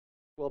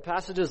Well,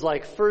 passages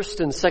like 1st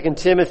and 2nd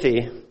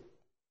Timothy,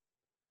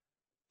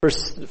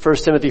 1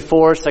 Timothy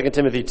 4, 2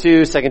 Timothy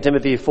 2, 2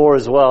 Timothy 4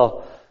 as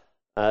well,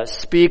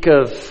 speak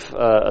of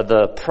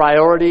the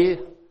priority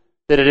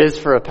that it is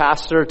for a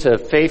pastor to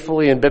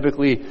faithfully and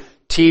biblically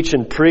teach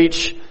and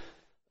preach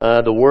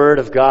the Word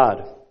of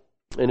God.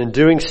 And in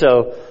doing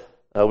so,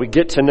 we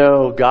get to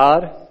know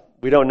God.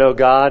 We don't know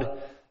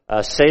God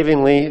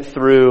savingly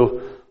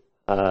through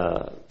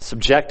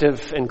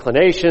subjective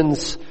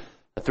inclinations,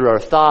 through our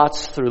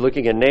thoughts, through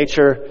looking at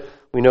nature.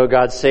 We know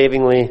God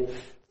savingly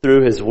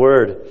through His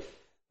Word.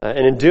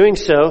 And in doing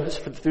so,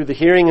 through the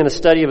hearing and the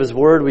study of His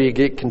Word, we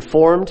get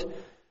conformed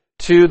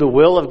to the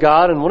will of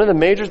God. And one of the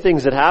major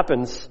things that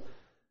happens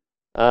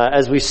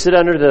as we sit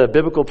under the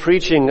biblical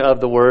preaching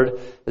of the Word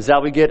is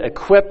that we get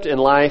equipped in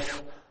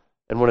life.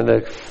 And one of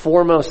the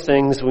foremost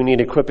things we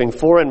need equipping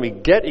for, and we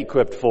get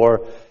equipped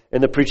for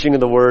in the preaching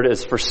of the Word,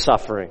 is for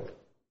suffering.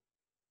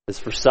 It's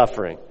for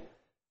suffering.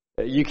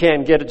 You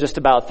can't get just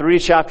about 3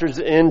 chapters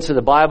into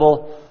the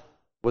Bible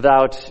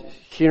without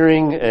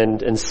hearing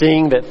and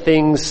seeing that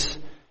things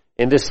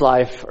in this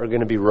life are going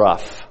to be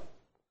rough.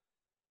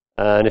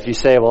 And if you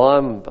say,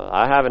 well,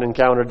 I haven't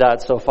encountered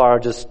that so far,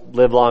 just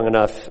live long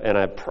enough, and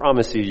I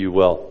promise you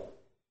will.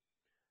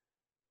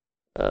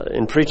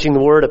 In preaching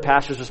the Word, a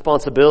pastor's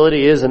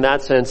responsibility is, in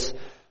that sense,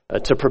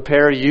 to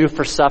prepare you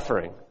for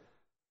suffering.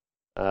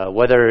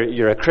 Whether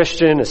you're a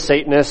Christian, a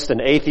Satanist,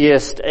 an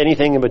atheist,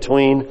 anything in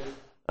between,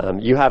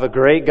 you have a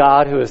great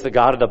God who is the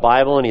God of the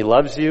Bible, and He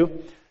loves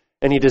you,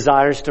 and He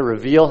desires to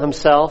reveal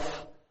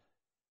Himself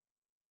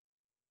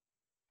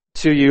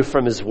to you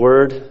from His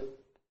Word.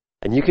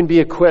 And you can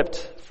be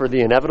equipped for the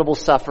inevitable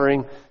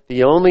suffering,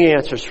 the only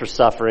answers for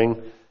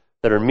suffering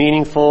that are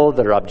meaningful,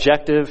 that are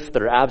objective,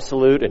 that are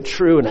absolute and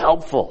true and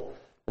helpful,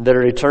 and that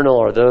are eternal,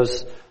 are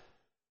those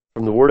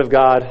from the Word of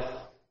God.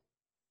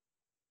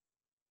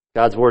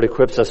 God's Word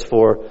equips us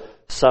for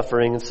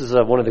suffering. This is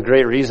one of the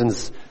great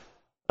reasons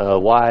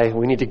why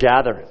we need to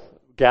gather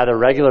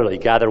regularly,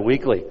 gather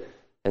weekly,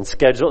 and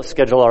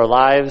schedule our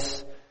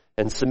lives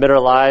and submit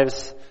our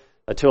lives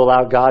to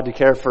allow God to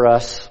care for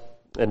us,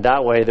 and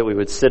that way that we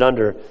would sit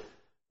under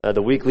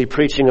the weekly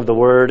preaching of the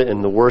Word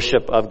and the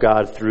worship of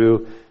God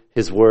through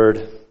His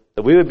Word,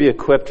 that we would be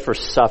equipped for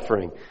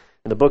suffering.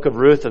 And the book of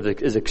Ruth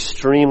is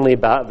extremely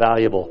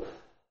valuable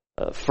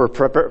for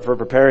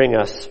preparing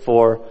us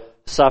for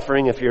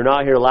suffering. If you're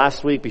not here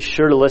last week, be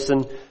sure to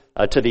listen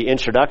to the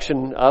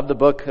introduction of the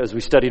book as we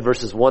studied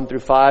verses 1 through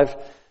 5.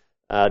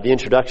 The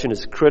introduction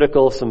is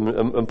critical, some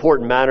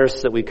important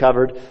matters that we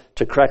covered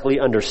to correctly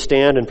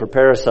understand and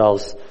prepare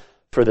ourselves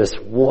for this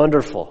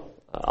wonderful,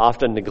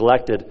 often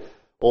neglected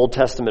Old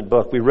Testament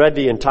book. We read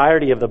the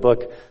entirety of the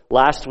book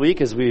last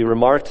week as we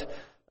remarked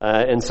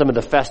in some of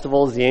the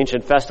festivals, the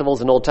ancient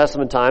festivals in Old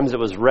Testament times. It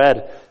was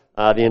read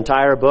the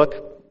entire book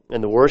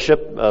and the worship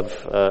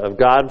of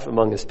God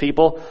among His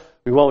people.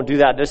 We won't do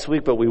that this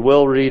week, but we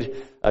will read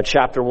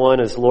chapter 1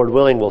 as Lord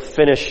willing. We'll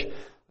finish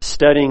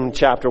studying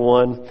chapter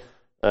 1,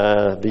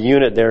 the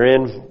unit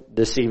therein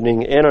this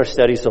evening in our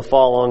study. So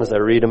follow along as I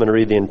read. I'm going to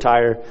read the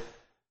entire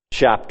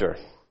chapter.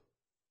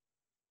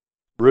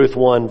 Ruth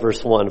 1,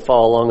 verse 1.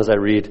 Follow along as I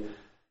read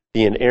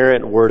the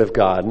inerrant Word of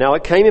God. Now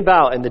it came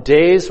about in the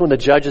days when the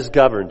judges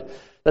governed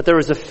that there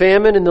was a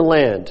famine in the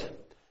land.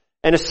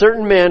 And a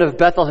certain man of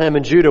Bethlehem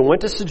in Judah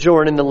went to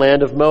sojourn in the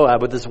land of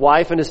Moab with his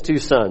wife and his 2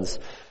 sons.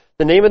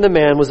 The name of the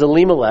man was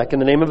Elimelech,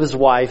 and the name of his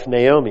wife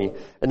Naomi.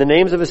 And the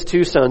names of his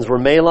 2 sons were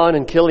Mahlon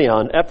and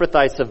Chilion,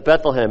 Ephrathites of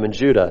Bethlehem in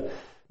Judah.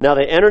 Now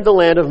they entered the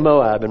land of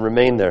Moab and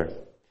remained there.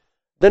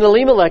 Then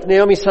Elimelech,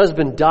 Naomi's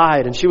husband,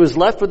 died, and she was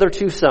left with her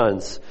 2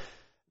 sons.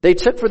 They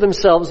took for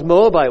themselves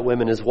Moabite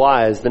women as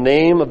wives. The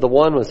name of the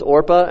one was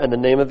Orpah, and the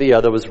name of the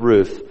other was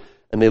Ruth.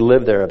 And they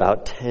lived there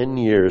about 10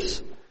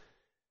 years.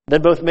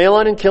 Then both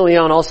Mahlon and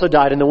Chilion also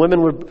died, and the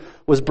woman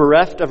was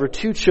bereft of her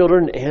 2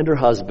 children and her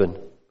husband.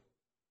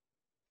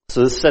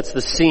 So this sets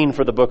the scene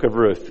for the book of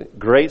Ruth.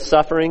 Great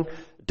suffering,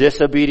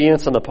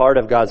 disobedience on the part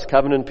of God's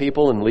covenant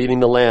people in leaving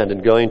the land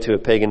and going to a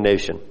pagan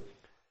nation.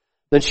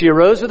 Then she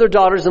arose with her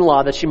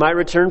daughters-in-law that she might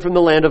return from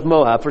the land of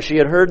Moab, for she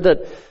had heard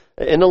that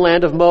in the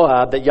land of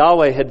Moab that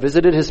Yahweh had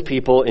visited His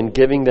people in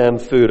giving them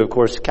food. Of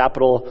course,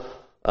 capital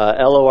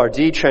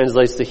L-O-R-D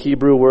translates the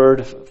Hebrew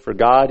word for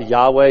God.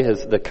 Yahweh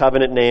is the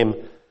covenant name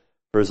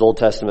for His Old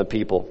Testament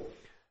people.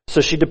 So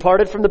she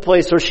departed from the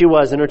place where she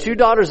was, and her 2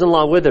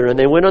 daughters-in-law with her, and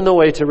they went on the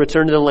way to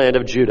return to the land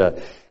of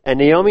Judah. And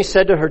Naomi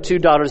said to her 2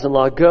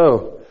 daughters-in-law,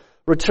 "Go,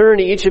 return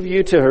each of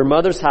you to her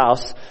mother's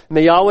house.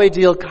 May Yahweh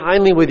deal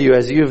kindly with you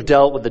as you have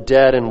dealt with the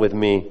dead and with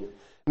me.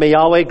 May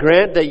Yahweh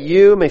grant that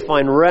you may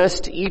find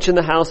rest, each in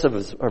the house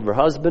of her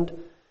husband."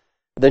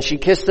 Then she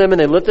kissed them, and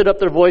they lifted up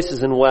their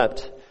voices and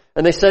wept.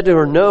 And they said to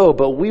her, "No,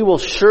 but we will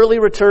surely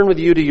return with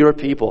you to your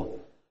people."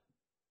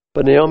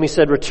 But Naomi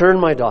said,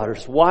 "Return, my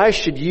daughters. Why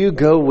should you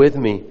go with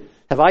me?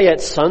 Have I yet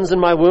sons in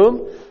my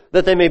womb,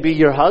 that they may be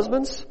your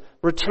husbands?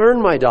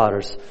 Return, my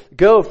daughters.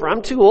 Go, for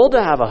I'm too old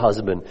to have a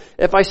husband.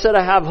 If I said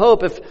I have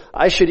hope, if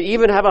I should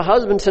even have a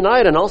husband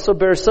tonight and also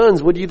bear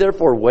sons, would you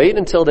therefore wait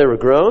until they were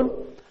grown?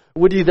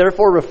 Would you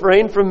therefore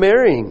refrain from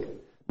marrying?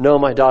 No,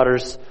 my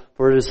daughters,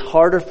 for it is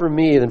harder for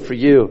me than for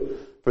you,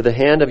 for the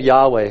hand of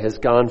Yahweh has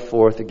gone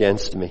forth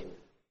against me.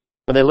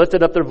 And they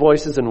lifted up their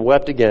voices and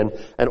wept again.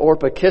 And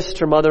Orpah kissed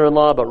her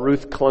mother-in-law, but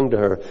Ruth clung to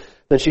her.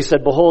 Then she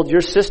said, behold,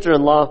 your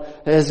sister-in-law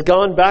has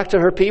gone back to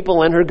her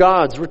people and her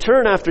gods.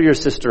 Return after your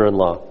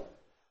sister-in-law.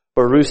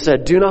 But Ruth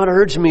said, do not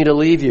urge me to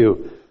leave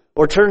you,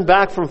 or turn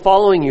back from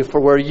following you, for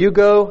where you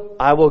go,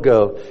 I will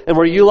go. And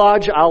where you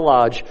lodge, I'll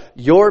lodge.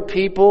 Your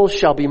people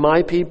shall be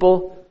my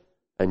people,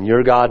 and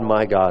your God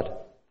my God.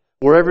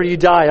 Wherever you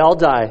die, I'll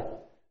die,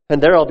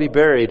 and there I'll be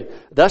buried.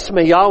 Thus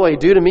may Yahweh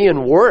do to me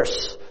and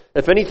worse,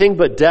 if anything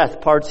but death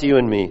parts you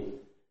and me.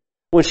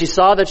 When she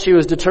saw that she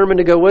was determined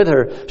to go with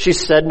her, she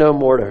said no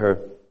more to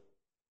her.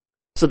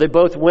 So they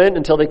both went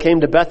until they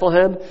came to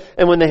Bethlehem.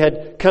 And when they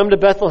had come to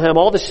Bethlehem,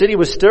 all the city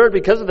was stirred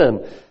because of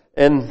them.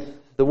 And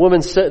the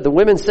women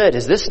said,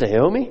 is this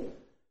Naomi?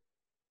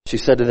 She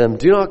said to them,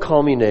 do not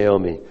call me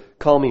Naomi.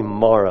 Call me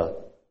Mara.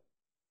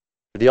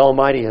 For the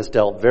Almighty has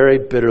dealt very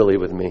bitterly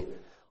with me.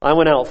 I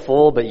went out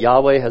full, but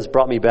Yahweh has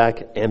brought me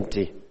back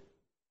empty.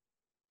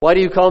 Why do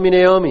you call me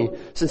Naomi?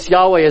 Since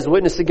Yahweh has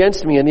witnessed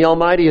against me and the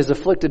Almighty has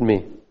afflicted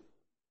me.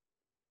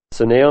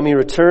 So Naomi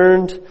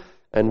returned,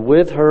 and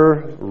with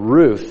her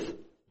Ruth,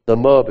 the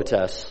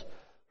Moabitess,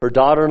 her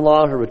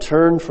daughter-in-law, who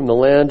returned from the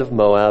land of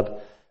Moab,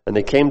 and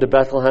they came to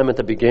Bethlehem at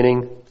the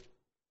beginning of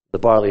the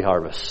barley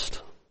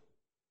harvest.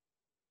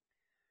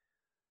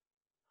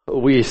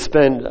 We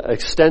spent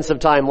extensive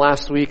time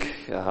last week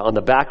on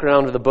the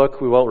background of the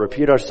book. We won't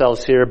repeat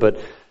ourselves here,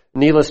 but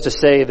needless to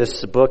say,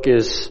 this book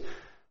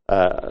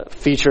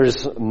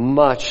features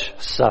much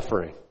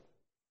suffering.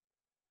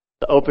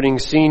 The opening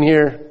scene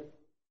here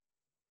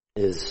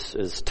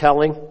is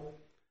telling.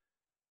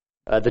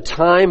 The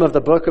time of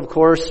the book, of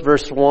course,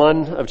 verse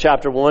 1 of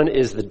chapter 1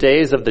 is the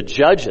days of the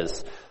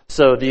judges.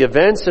 So the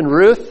events in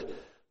Ruth,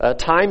 a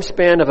time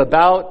span of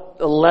about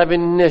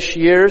 11-ish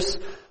years,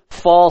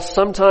 fall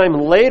sometime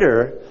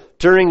later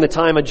during the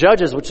time of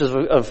Judges, which is,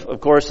 of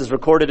course, is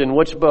recorded in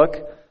which book?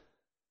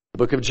 The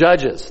book of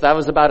Judges. That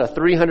was about a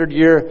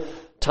 300-year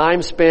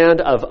time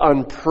span of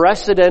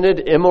unprecedented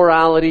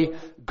immorality,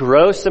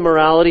 gross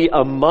immorality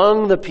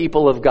among the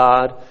people of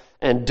God,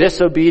 and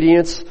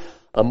disobedience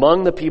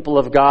among the people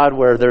of God,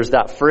 where there's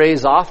that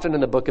phrase often in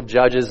the book of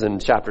Judges in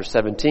chapter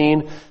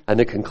 17 and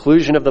the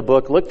conclusion of the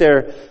book. Look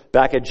there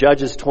back at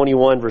Judges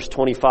 21 verse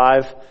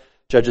 25.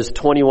 Judges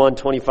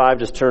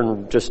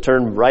 21:25, just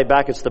turn right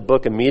back. It's the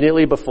book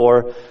immediately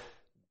before.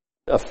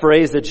 A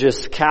phrase that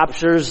just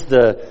captures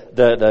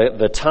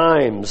the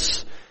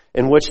times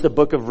in which the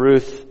book of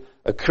Ruth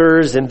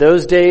occurs. In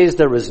those days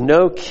there was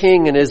no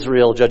king in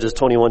Israel, Judges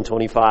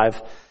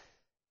 21:25.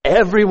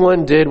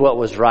 Everyone did what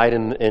was right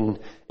in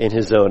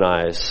his own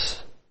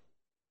eyes.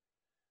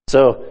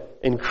 So,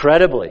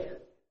 incredibly,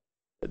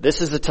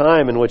 this is a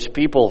time in which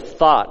people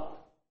thought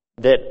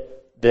that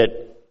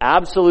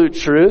absolute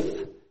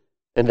truth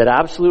and that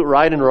absolute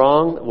right and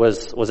wrong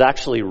was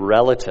actually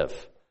relative.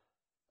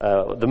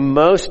 The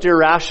most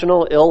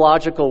irrational,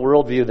 illogical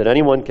worldview that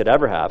anyone could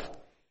ever have.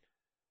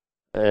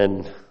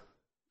 And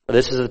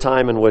this is a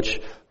time in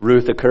which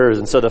Ruth occurs.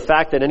 And so the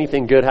fact that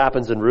anything good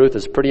happens in Ruth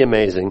is pretty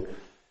amazing.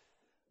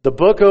 The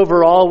book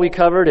overall we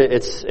covered,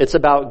 it's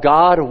about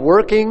God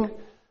working.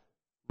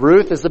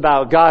 Ruth is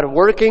about God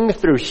working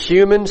through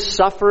human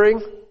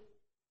suffering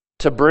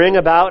to bring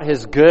about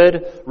his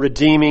good,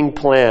 redeeming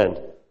plan.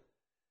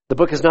 The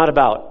book is not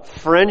about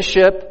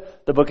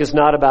friendship. The book is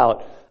not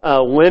about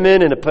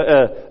women in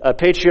a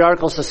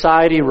patriarchal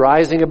society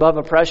rising above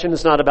oppression.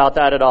 It's not about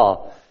that at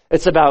all.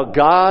 It's about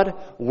God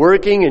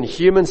working in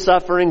human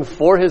suffering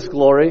for his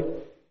glory,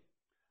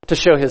 to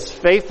show his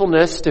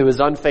faithfulness to his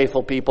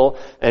unfaithful people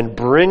and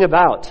bring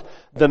about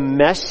the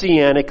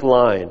messianic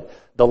line,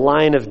 the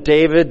line of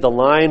David, the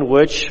line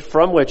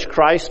from which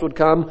Christ would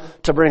come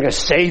to bring a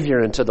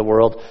Savior into the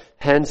world.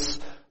 Hence,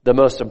 the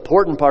most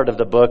important part of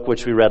the book,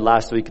 which we read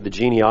last week, the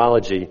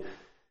genealogy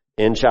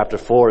in chapter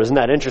 4. Isn't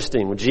that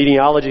interesting? With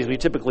genealogies, we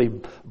typically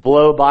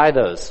blow by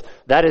those.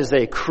 That is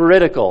the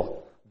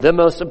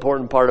most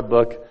important part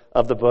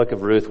of the book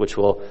of Ruth, which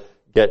we'll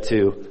get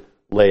to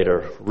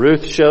later.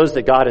 Ruth shows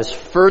that God is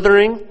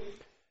furthering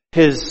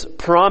his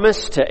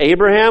promise to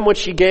Abraham,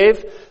 which he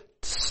gave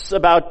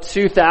about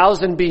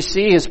 2000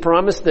 BC. His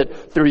promise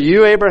that through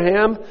you,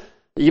 Abraham,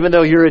 even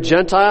though you're a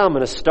Gentile, I'm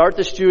going to start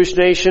this Jewish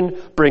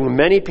nation, bring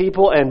many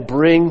people, and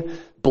bring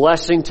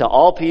blessing to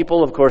all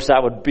people. Of course,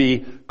 that would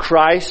be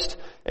Christ.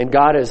 And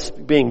God is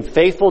being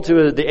faithful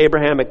to the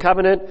Abrahamic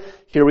covenant.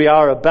 Here we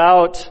are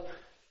about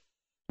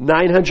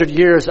 900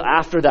 years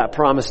after that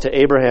promise to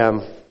Abraham.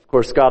 Of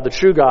course, God, the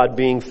true God,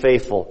 being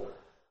faithful.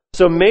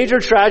 So major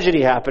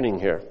tragedy happening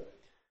here.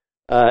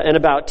 In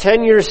about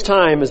 10 years'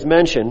 time, as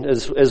mentioned,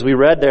 as we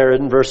read there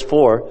in verse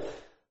 4,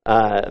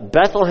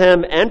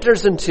 Bethlehem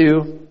enters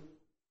into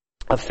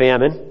a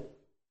famine.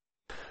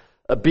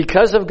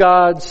 Because of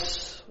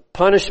God's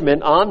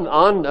punishment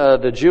on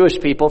the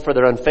Jewish people for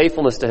their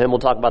unfaithfulness to him, we'll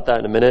talk about that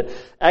in a minute,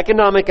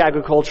 economic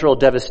agricultural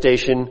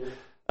devastation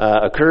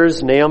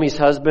occurs. Naomi's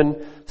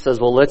husband says,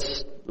 well,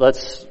 let's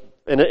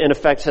in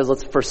effect says,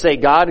 let's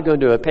forsake God and go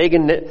into a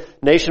pagan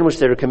nation, which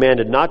they were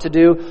commanded not to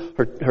do.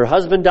 Her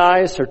husband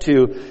dies. Her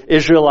 2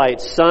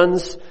 Israelite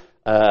sons,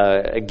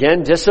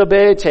 again,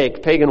 disobey,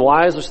 take pagan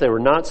wives, which they were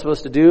not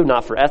supposed to do,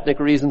 not for ethnic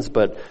reasons,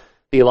 but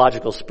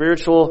theological,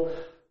 spiritual.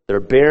 They're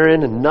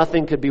barren, and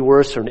nothing could be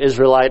worse for an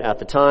Israelite at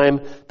the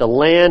time. The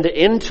land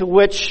into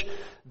which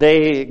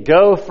they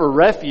go for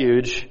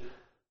refuge,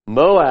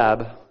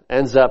 Moab,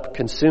 ends up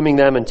consuming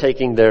them and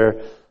taking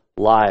their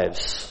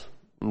lives.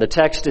 And the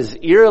text is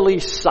eerily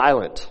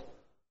silent.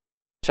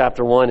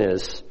 Chapter 1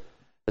 is,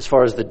 as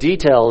far as the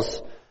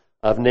details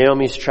of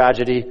Naomi's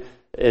tragedy,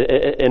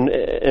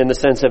 in the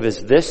sense of,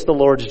 is this the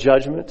Lord's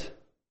judgment?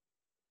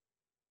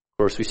 Of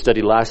course, we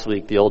studied last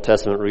week, the Old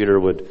Testament reader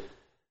would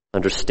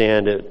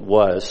understand it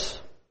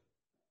was.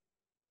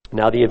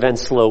 Now the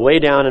events slow way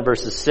down in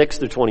verses 6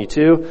 through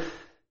 22,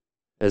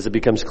 as it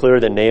becomes clear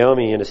that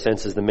Naomi, in a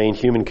sense, is the main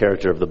human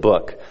character of the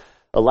book.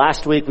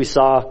 Last week we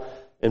saw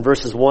in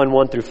verses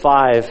 1 through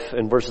 5,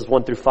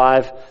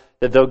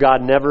 that though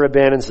God never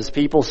abandons his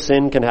people,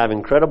 sin can have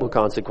incredible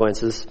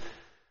consequences.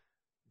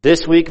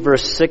 This week,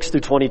 verse 6 through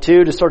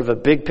 22, just sort of a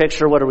big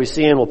picture. What are we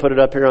seeing? We'll put it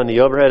up here on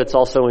the overhead. It's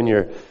also in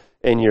your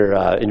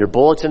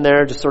bulletin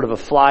there, just sort of a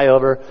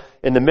flyover.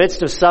 In the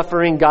midst of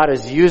suffering, God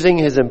is using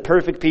his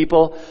imperfect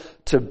people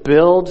to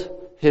build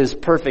his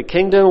perfect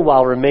kingdom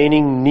while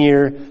remaining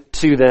near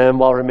to them,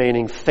 while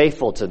remaining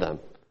faithful to them.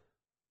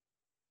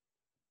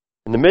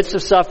 In the midst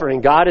of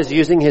suffering, God is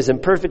using his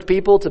imperfect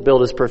people to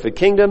build his perfect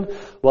kingdom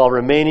while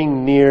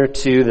remaining near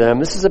to them.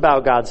 This is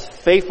about God's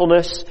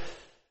faithfulness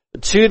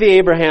to the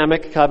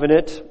Abrahamic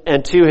covenant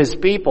and to his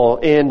people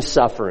in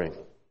suffering.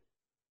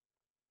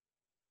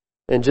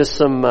 And just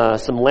some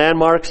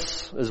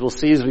landmarks, as we'll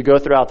see as we go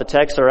throughout the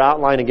text. Our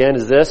outline again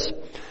is this.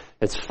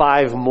 It's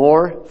five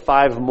more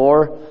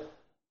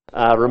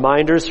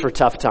reminders for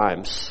tough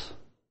times.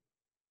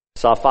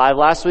 Saw 5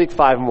 last week,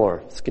 5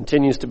 more. This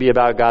continues to be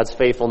about God's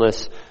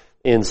faithfulness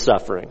in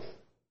suffering.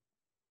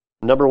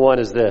 Number 1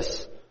 is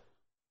this.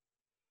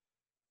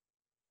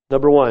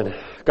 Number 1,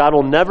 God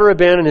will never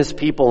abandon his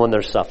people in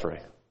their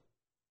suffering.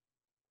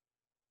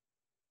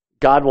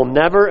 God will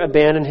never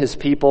abandon his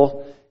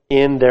people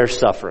in their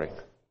suffering.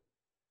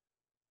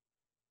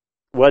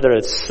 Whether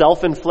it's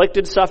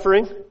self-inflicted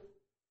suffering,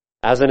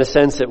 as in a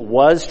sense it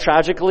was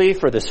tragically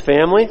for this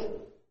family,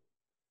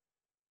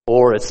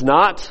 or it's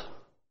not,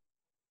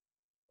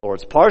 or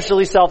it's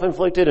partially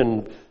self-inflicted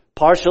and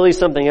partially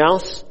something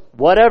else,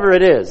 whatever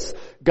it is,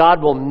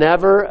 God will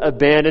never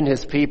abandon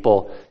his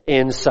people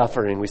in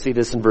suffering. We see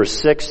this in verse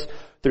 6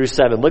 through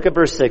 7. Look at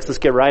verse 6. Let's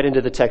get right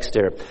into the text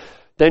here.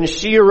 Then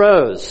she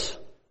arose,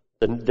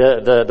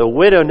 the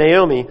widow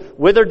Naomi,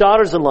 with her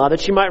daughters-in-law, that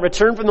she might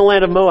return from the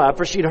land of Moab,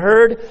 for she'd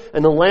heard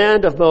in the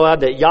land of Moab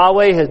that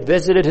Yahweh had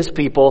visited his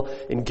people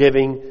in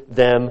giving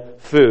them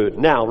food.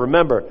 Now,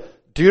 remember,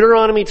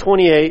 Deuteronomy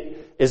 28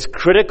 is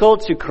critical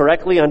to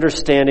correctly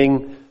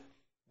understanding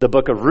the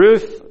book of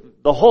Ruth,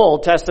 the whole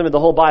Testament, the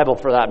whole Bible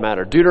for that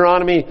matter.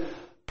 Deuteronomy,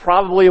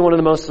 probably one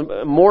of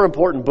the more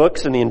important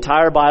books in the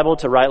entire Bible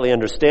to rightly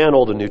understand,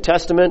 Old and New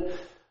Testament.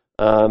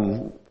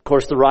 Of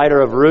course, the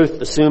writer of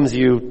Ruth assumes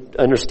you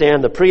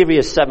understand the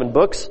previous 7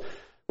 books,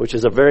 which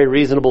is a very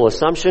reasonable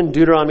assumption.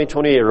 Deuteronomy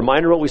 28, a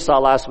reminder of what we saw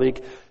last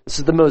week. This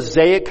is the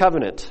Mosaic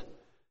covenant.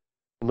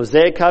 The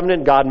Mosaic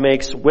covenant God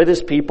makes with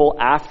his people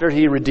after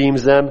he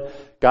redeems them.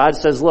 God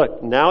says,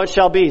 look, now it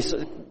shall be,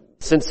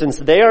 since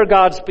they are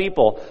God's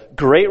people,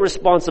 great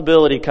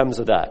responsibility comes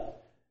with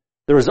that.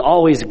 There is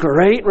always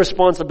great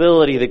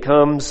responsibility that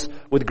comes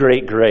with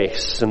great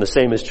grace, and the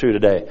same is true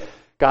today.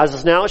 God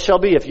says, now it shall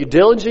be, if you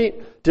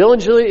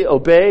diligently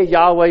obey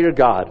Yahweh your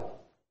God,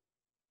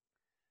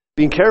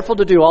 being careful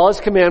to do all his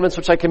commandments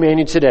which I command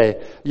you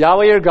today,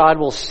 Yahweh your God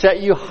will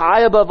set you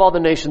high above all the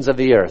nations of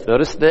the earth.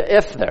 Notice the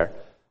if there.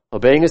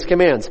 Obeying his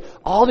commands.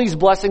 All these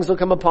blessings will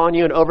come upon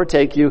you and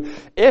overtake you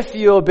if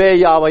you obey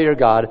Yahweh your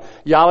God.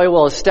 Yahweh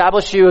will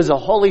establish you as a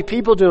holy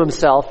people to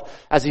himself,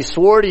 as he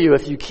swore to you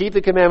if you keep the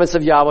commandments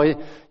of Yahweh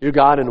your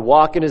God and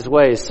walk in his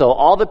ways. So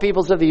all the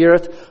peoples of the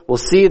earth will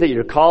see that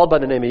you're called by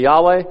the name of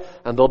Yahweh,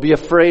 and they'll be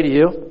afraid of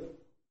you.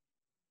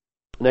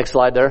 Next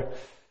slide there.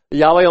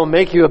 Yahweh will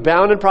make you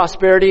abound in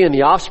prosperity in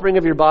the offspring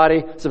of your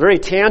body. It's a very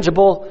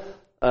tangible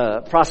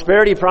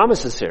prosperity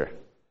promises here.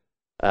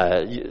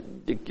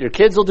 Your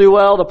kids will do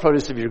well, the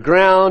produce of your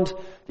ground,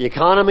 the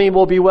economy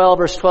will be well.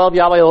 Verse 12,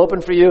 Yahweh will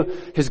open for you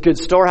his good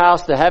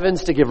storehouse, the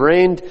heavens, to give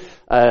rain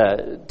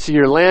to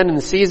your land in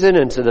the season,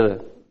 and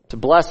to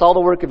bless all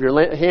the work of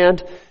your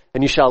hand.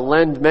 And you shall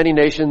lend many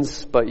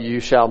nations, but you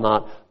shall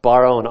not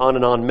borrow, and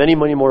on, many,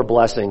 many more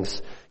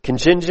blessings,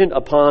 contingent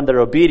upon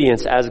their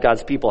obedience as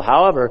God's people.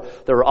 However,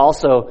 there were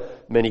also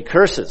many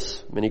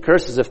curses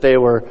if they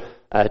were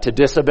to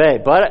disobey.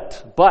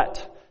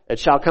 But it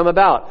shall come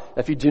about,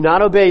 if you do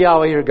not obey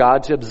Yahweh your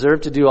God, to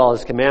observe to do all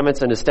his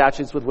commandments and his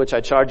statutes with which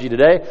I charge you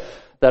today,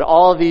 that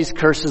all of these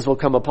curses will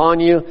come upon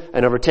you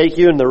and overtake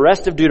you. And the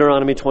rest of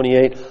Deuteronomy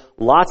 28,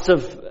 lots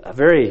of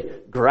very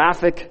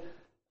graphic,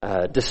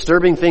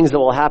 disturbing things that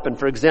will happen.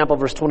 For example,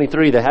 verse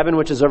 23, the heaven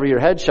which is over your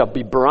head shall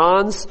be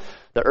bronze.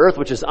 The earth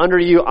which is under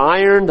you,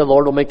 iron, the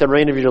Lord will make the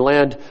rain of your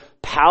land,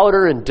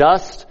 powder and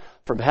dust.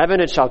 From heaven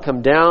it shall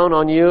come down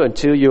on you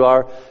until you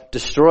are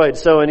destroyed.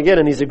 So, and again,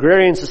 in these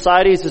agrarian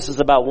societies, this is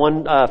about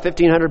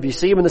 1500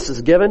 BC when this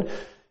is given.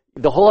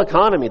 The whole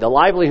economy, the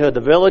livelihood,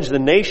 the village, the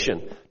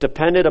nation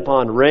depended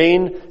upon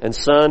rain and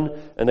sun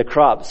and the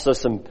crops. So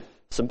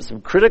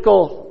some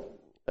critical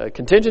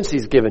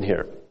contingencies given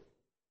here.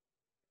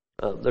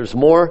 There's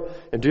more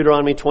in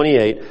Deuteronomy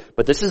 28,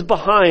 but this is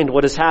behind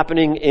what is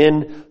happening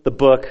in the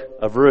book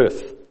of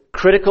Ruth.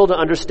 Critical to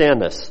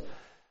understand this.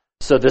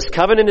 So this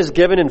covenant is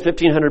given in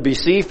 1500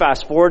 BC.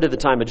 Fast forward to the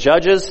time of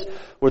Judges,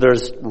 where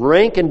there's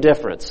rank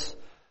indifference,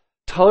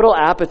 total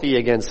apathy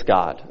against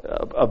God,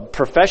 a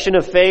profession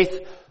of faith,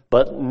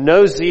 but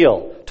no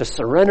zeal to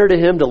surrender to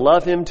Him, to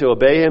love Him, to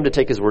obey Him, to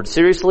take His word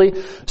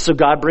seriously. So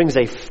God brings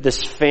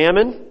this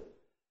famine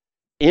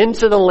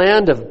into the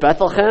land of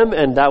Bethlehem,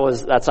 and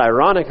that's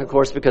ironic, of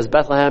course, because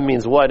Bethlehem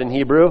means what in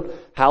Hebrew?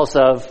 House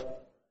of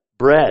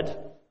bread.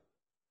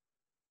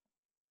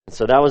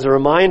 So that was a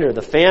reminder.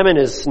 The famine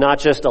is not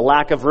just a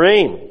lack of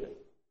rain.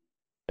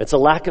 It's a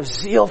lack of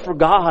zeal for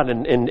God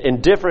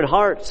in different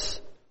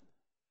hearts.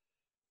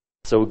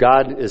 So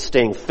God is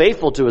staying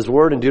faithful to His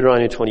word in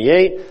Deuteronomy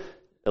 28.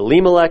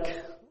 Elimelech,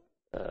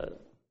 the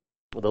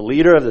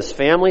leader of this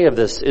family, of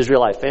this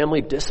Israelite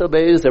family,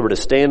 disobeys. They were to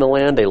stay in the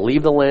land. They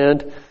leave the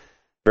land.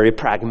 Very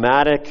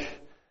pragmatic.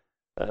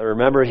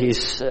 Remember,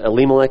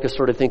 Elimelech is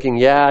sort of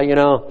thinking, I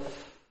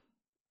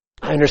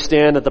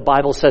understand that the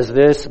Bible says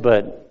this,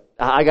 but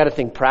I got to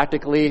think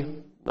practically.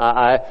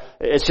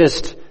 It's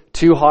just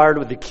too hard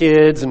with the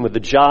kids and with the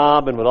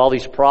job and with all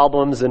these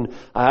problems. And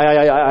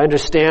I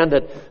understand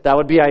that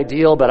would be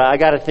ideal, but I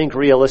got to think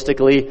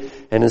realistically.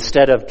 And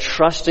instead of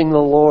trusting the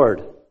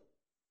Lord,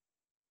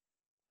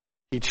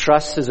 he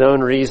trusts his own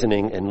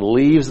reasoning and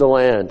leaves the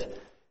land.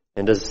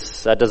 And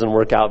that doesn't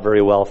work out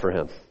very well for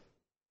him.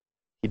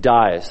 He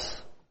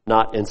dies,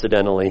 not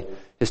incidentally.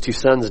 His two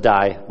sons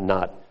die,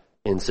 not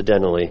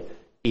incidentally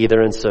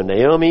either. And so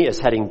Naomi is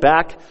heading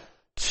back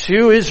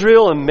to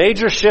Israel, a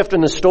major shift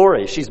in the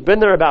story. She's been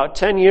there about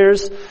 10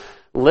 years,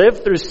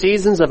 lived through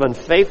seasons of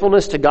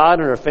unfaithfulness to God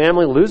and her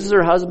family, loses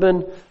her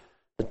husband.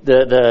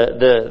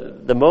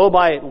 The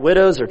Moabite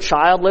widows are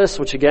childless,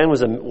 which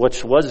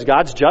was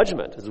God's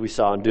judgment, as we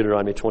saw in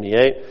Deuteronomy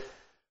 28.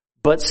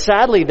 But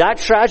sadly, that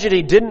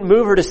tragedy didn't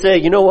move her to say,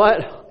 you know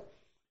what?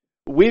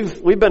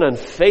 We've been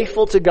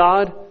unfaithful to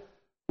God.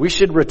 We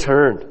should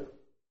return.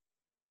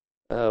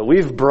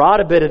 We've brought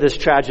a bit of this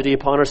tragedy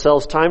upon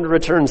ourselves. Time to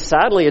return.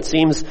 Sadly, it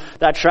seems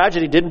that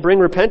tragedy didn't bring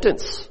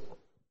repentance.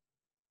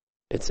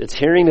 It's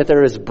hearing that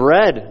there is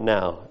bread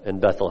now in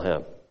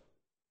Bethlehem.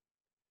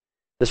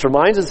 This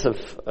reminds us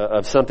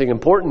of something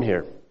important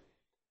here.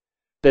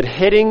 That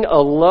hitting a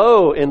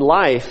low in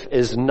life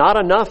is not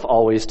enough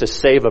always to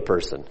save a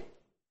person.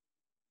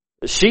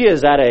 She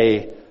is at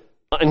an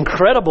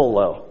incredible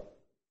low.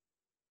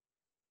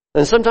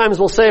 And sometimes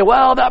we'll say,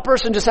 well, that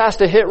person just has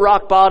to hit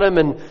rock bottom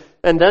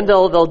and then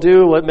they'll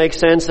do what makes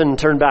sense and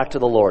turn back to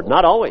the Lord.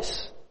 Not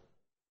always.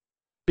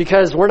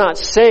 Because we're not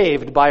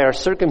saved by our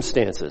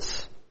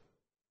circumstances.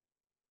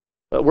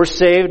 But we're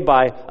saved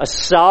by a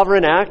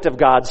sovereign act of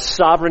God's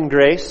sovereign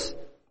grace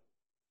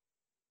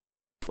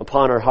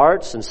upon our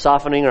hearts and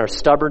softening our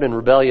stubborn and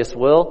rebellious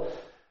will,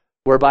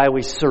 whereby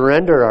we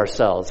surrender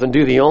ourselves and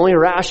do the only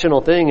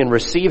rational thing and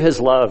receive His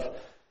love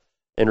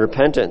and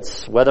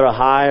repentance, whether a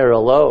high or a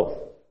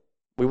low.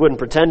 We wouldn't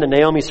pretend that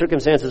Naomi's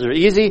circumstances are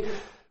easy,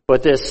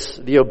 but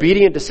the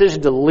obedient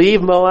decision to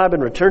leave Moab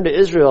and return to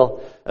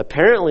Israel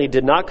apparently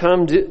did not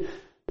come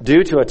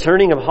due to a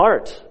turning of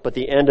heart, but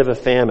the end of a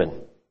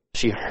famine.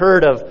 She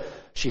heard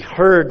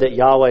that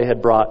Yahweh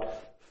had brought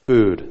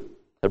food,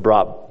 had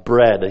brought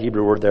bread. The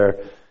Hebrew word there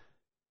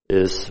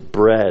is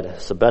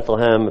bread. So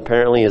Bethlehem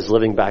apparently is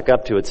living back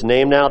up to its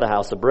name now, the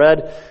house of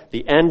bread.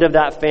 The end of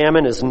that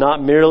famine is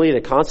not merely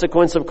the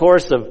consequence, of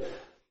course,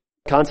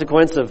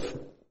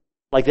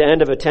 like the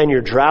end of a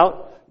 10-year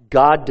drought.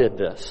 God did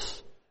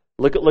this.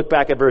 Look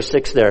back at verse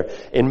 6 there.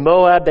 In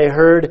Moab they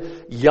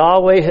heard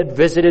Yahweh had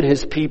visited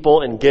His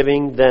people in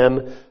giving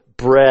them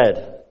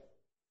bread.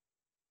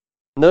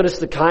 Notice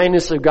the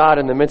kindness of God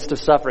in the midst of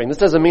suffering. This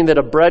doesn't mean that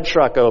a bread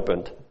truck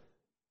opened.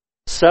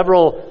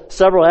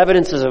 Several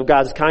evidences of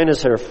God's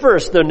kindness here.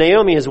 First, though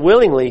Naomi is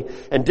willingly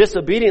and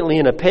disobediently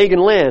in a pagan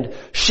land,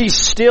 she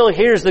still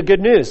hears the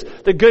good news.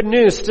 The good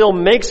news still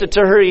makes it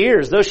to her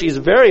ears, though she's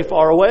very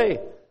far away.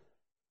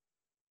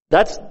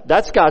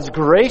 That's God's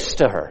grace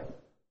to her.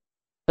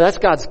 That's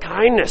God's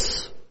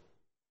kindness.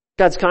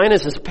 God's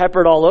kindness is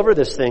peppered all over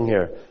this thing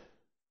here.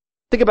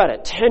 Think about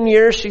it. 10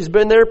 years she's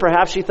been there.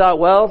 Perhaps she thought,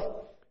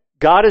 well,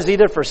 God has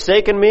either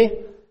forsaken me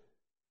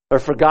or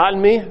forgotten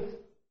me.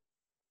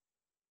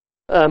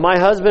 My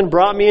husband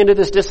brought me into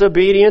this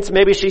disobedience.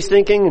 Maybe she's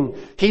thinking, and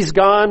he's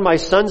gone, my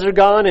sons are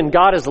gone, and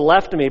God has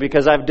left me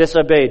because I've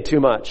disobeyed too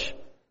much.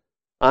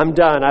 I'm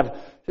done.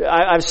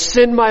 I've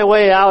sinned my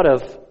way out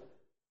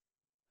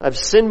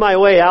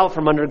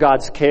from under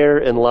God's care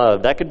and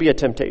love. That could be a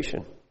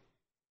temptation.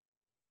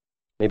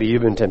 Maybe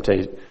you've been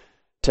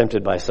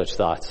tempted by such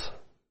thoughts.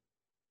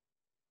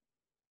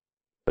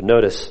 But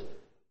notice,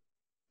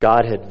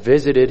 God had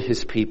visited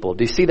his people.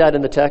 Do you see that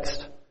in the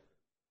text?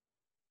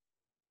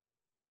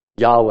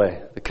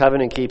 Yahweh, the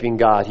covenant-keeping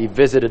God, he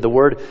visited. The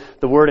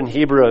word in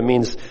Hebrew,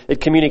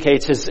 it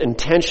communicates his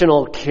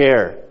intentional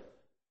care.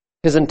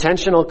 His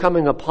intentional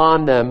coming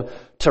upon them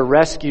to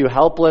rescue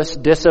helpless,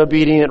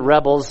 disobedient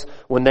rebels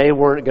when they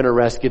weren't going to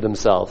rescue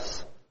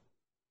themselves.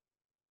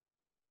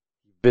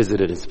 He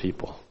visited his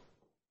people.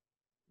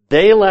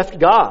 They left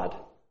God.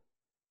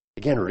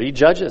 Again, read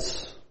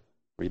Judges.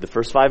 Read the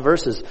first 5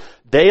 verses.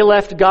 They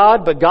left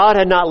God, but God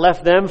had not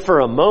left them for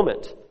a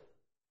moment.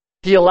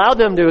 He allowed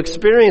them to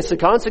experience the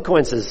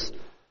consequences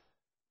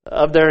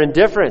of their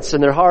indifference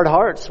and their hard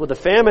hearts with the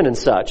famine and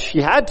such.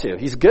 He had to.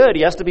 He's good.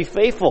 He has to be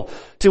faithful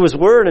to his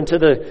word and to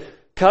the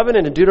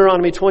covenant in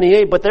Deuteronomy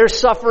 28. But their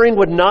suffering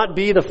would not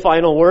be the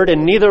final word,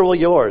 and neither will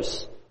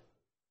yours.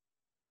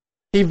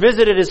 He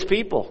visited his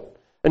people.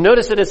 And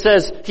notice that it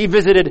says he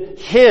visited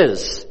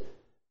his.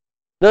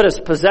 Notice,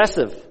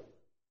 possessive.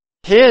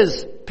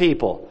 His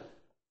people.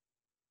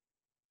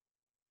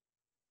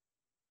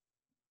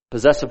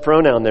 Possessive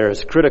pronoun there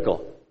is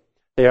critical.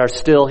 They are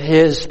still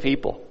his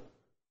people.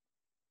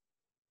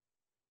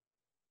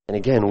 And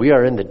again, we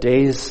are in the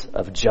days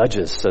of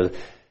Judges, so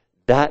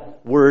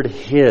that word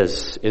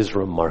his is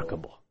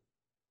remarkable.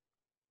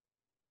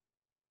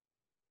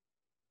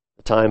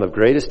 A time of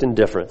greatest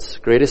indifference,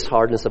 greatest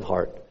hardness of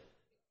heart.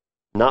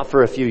 Not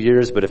for a few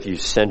years, but a few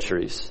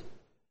centuries.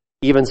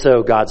 Even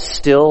so, God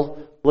still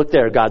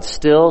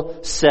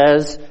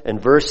says in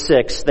verse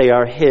 6, they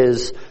are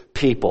his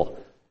people.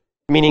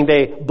 Meaning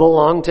they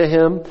belong to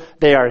him.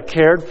 They are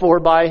cared for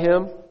by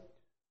him.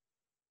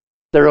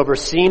 They're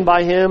overseen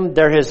by him.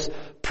 They're his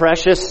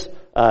precious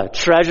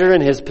treasure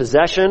in his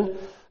possession.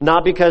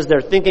 Not because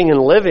they're thinking and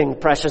living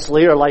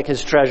preciously or like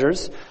his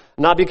treasures.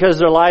 Not because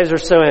their lives are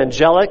so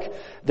angelic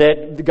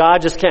that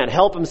God just can't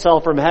help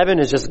himself from heaven,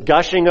 is just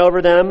gushing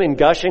over them and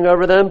gushing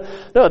over them.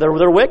 No,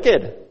 they're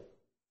wicked.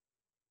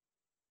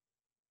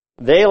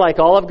 They, like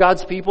all of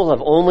God's people,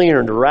 have only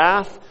earned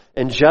wrath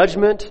and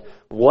judgment.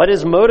 What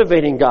is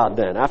motivating God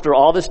then? After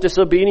all this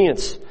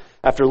disobedience,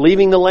 after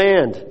leaving the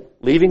land,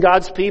 leaving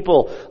God's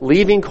people,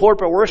 leaving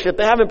corporate worship,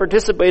 they haven't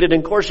participated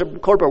in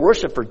corporate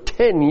worship for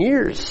 10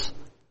 years.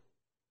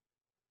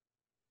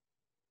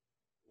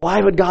 Why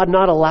would God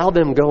not allow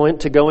them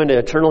to go into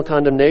eternal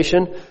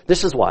condemnation?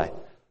 This is why.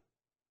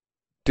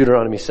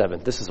 Deuteronomy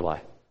 7, this is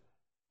why.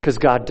 Because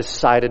God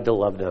decided to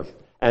love them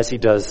as he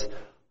does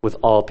with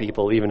all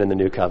people, even in the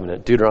new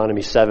covenant.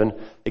 Deuteronomy 7,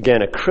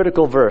 again, a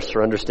critical verse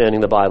for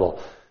understanding the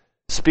Bible.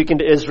 Speaking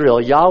to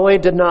Israel, Yahweh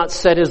did not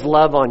set his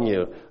love on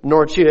you,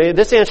 nor choose.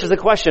 This answers the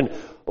question.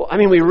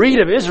 We read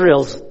of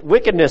Israel's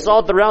wickedness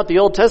all throughout the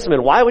Old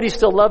Testament. Why would he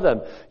still love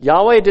them?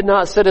 Yahweh did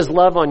not set his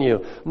love on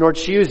you, nor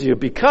choose you,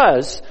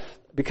 because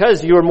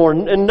you are more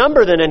in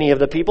number than any of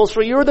the peoples,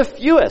 for you are the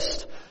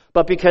fewest.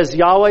 But because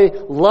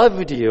Yahweh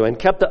loved you and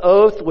kept the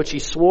oath which he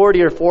swore to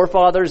your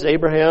forefathers,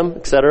 Abraham,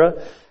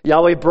 etc.,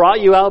 Yahweh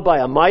brought you out by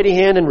a mighty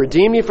hand and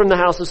redeemed you from the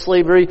house of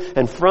slavery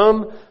and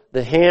from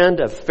the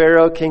hand of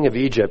Pharaoh, king of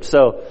Egypt.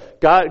 So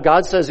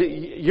God says,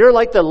 you're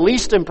like the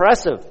least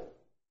impressive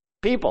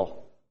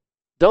people.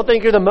 Don't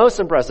think you're the most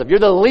impressive. You're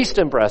the least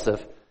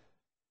impressive.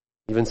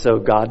 Even so,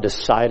 God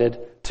decided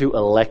to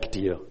elect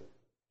you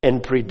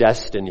and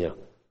predestine you.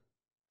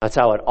 That's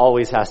how it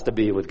always has to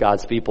be with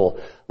God's people,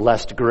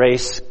 lest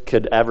grace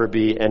could ever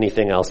be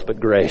anything else but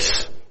grace.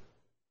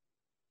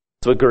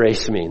 That's what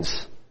grace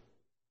means.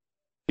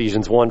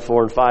 Ephesians 1,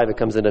 4, and 5, it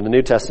comes into the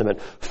New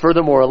Testament.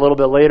 Furthermore, a little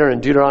bit later in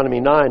Deuteronomy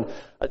 9,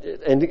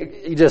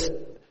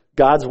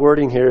 God's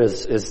wording here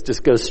is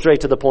just goes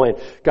straight to the point.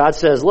 God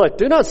says, look,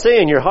 do not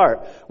say in your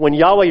heart, when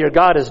Yahweh your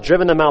God has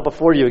driven them out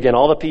before you, again,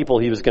 all the people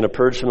he was going to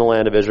purge from the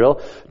land of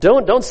Israel,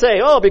 don't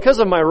say, because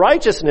of my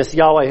righteousness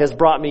Yahweh has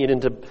brought me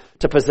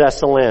to possess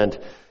the land.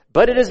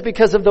 But it is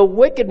because of the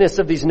wickedness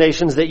of these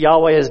nations that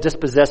Yahweh is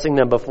dispossessing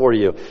them before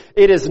you.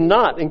 It is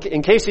not,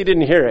 in case you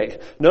didn't hear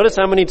it, notice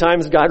how many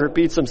times God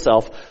repeats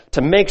himself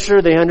to make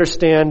sure they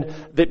understand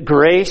that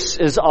grace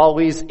is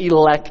always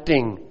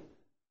electing,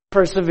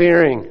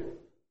 persevering,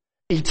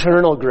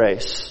 eternal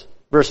grace.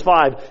 Verse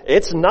 5,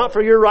 it's not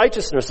for your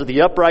righteousness or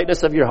the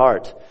uprightness of your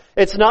heart.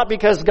 It's not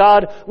because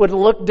God would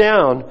look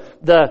down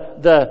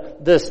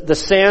the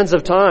sands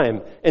of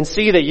time and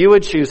see that you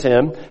would choose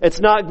him.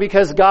 It's not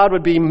because God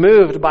would be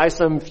moved by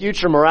some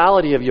future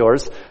morality of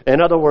yours.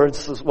 In other words,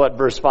 this is what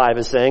verse 5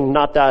 is saying,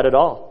 not that at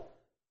all.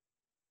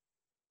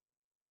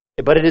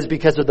 But it is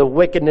because of the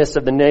wickedness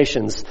of the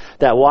nations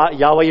that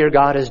Yahweh your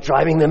God is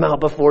driving them out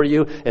before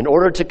you in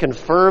order to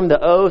confirm the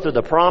oath or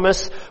the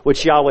promise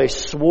which Yahweh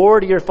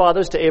swore to your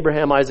fathers, to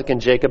Abraham, Isaac, and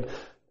Jacob.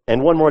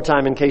 And one more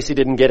time, in case you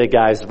didn't get it,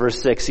 guys,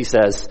 verse 6, he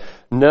says,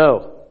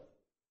 know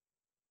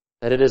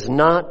that it is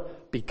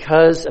not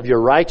because of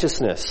your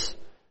righteousness,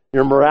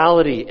 your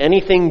morality,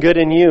 anything good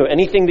in you,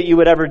 anything that you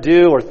would ever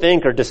do or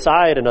think or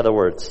decide, in other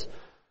words,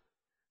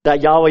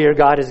 that Yahweh your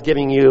God is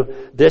giving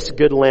you this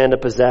good land to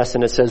possess.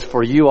 And it says,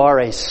 for you are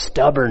a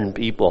stubborn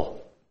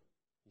people.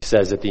 He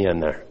says at the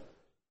end there.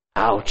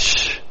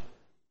 Ouch.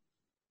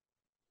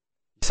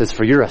 He says,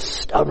 for you're a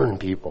stubborn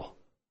people.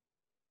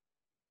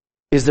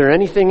 Is there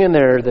anything in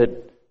there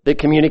that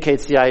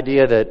communicates the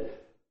idea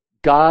that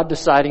God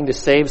deciding to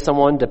save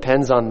someone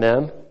depends on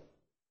them?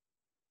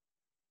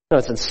 No,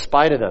 it's in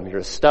spite of them. You're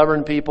a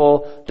stubborn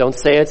people. Don't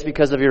say it's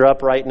because of your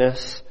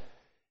uprightness.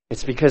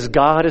 It's because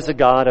God is a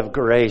God of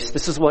grace.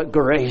 This is what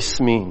grace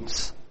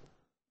means.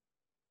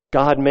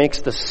 God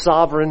makes the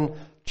sovereign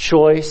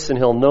choice, and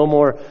he'll no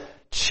more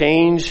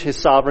change his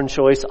sovereign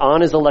choice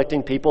on his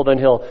electing people than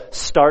he'll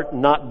start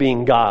not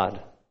being God.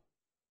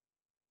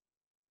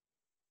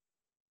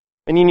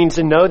 And you need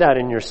to know that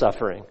in your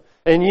suffering.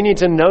 And you need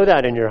to know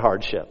that in your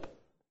hardship.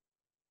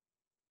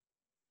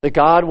 That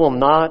God will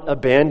not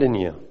abandon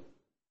you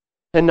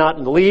and not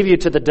leave you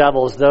to the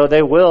devils, though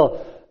they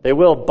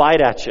will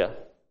bite at you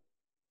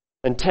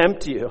and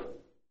tempt you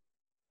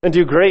and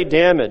do great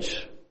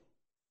damage.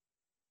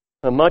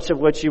 And much of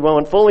which you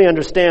won't fully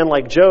understand,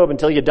 like Job,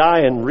 until you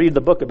die and read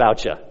the book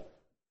about you,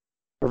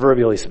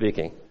 proverbially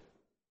speaking.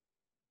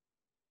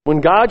 When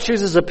God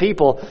chooses a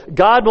people,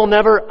 God will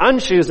never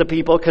unchoose a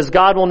people because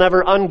God will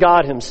never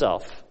ungod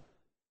himself.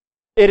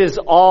 It is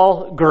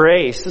all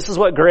grace. This is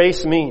what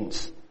grace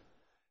means.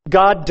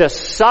 God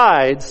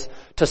decides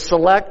to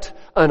select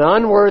an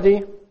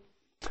unworthy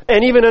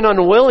and even an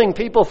unwilling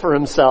people for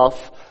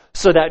himself,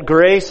 so that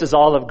grace is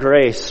all of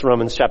grace.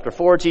 Romans chapter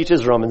 4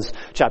 teaches, Romans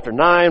chapter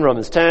 9,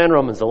 Romans 10,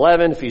 Romans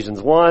 11,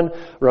 Ephesians 1,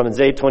 Romans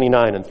 8,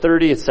 29 and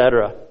 30,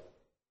 etc.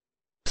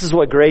 This is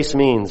what grace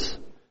means.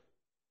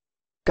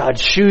 God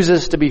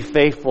chooses to be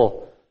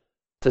faithful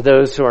to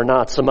those who are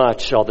not so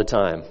much all the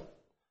time.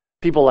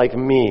 People like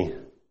me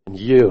and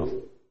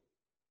you.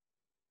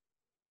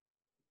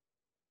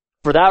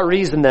 For that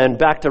reason then,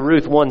 back to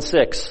Ruth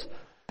 1:6,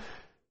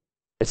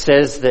 it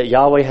says that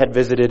Yahweh had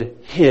visited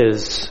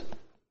his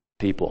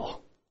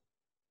people.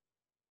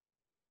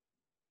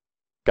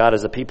 God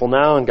is a people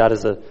now, and God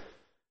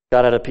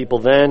had a people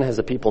then, has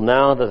a people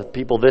now. The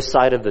people this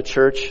side of the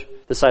church,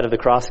 this side of the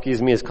cross,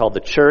 is called the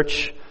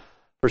church.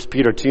 1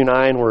 Peter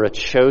 2:9, we're a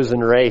chosen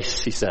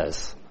race, he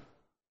says.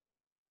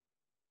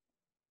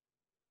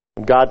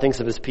 When God thinks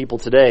of his people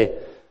today,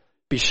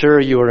 be sure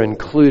you are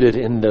included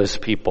in those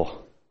people.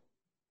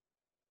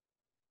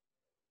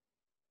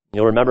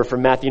 You'll remember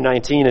from Matthew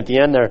 19 at the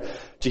end there,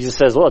 Jesus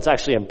says, well, it's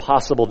actually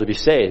impossible to be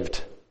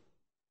saved.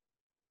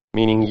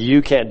 Meaning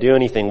you can't do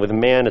anything. With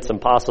man, it's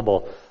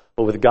impossible.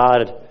 But with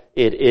God,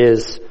 it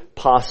is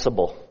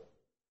possible.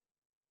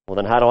 Well,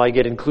 then how do I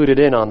get included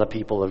in on the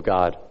people of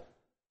God?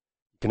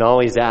 You can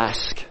always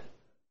ask.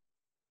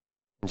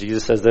 And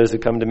Jesus says, those who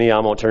come to me, I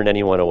won't turn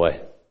anyone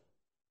away.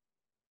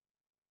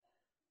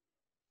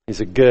 He's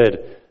a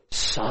good,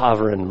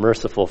 sovereign,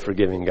 merciful,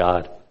 forgiving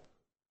God.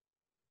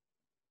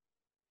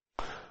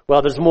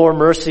 Well, there's more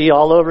mercy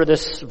all over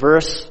this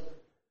verse.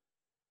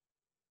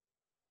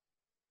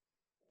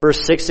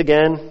 Verse 6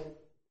 again.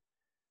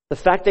 The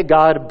fact that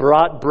God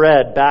brought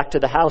bread back to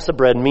the house of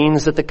bread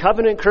means that the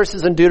covenant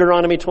curses in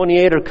Deuteronomy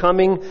 28 are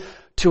coming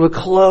to a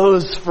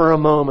close for a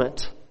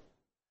moment.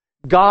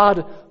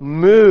 God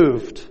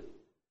moved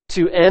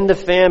to end the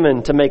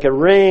famine, to make it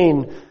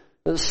rain,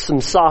 some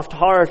soft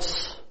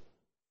hearts.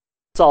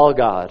 It's all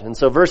God. And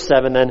so verse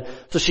 7 then,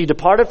 so she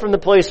departed from the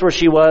place where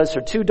she was,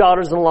 her two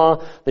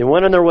daughters-in-law, they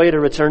went on their way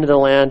to return to the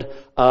land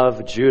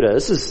of Judah.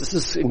 This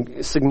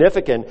is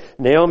significant.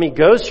 Naomi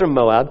goes from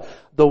Moab.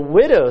 The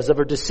widows of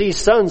her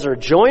deceased sons are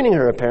joining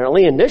her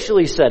apparently,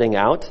 initially setting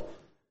out.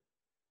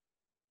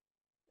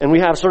 And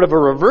we have sort of a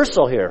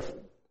reversal here.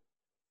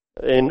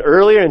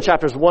 Earlier in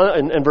chapters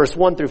 1 and verse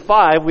 1 through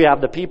 5, we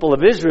have the people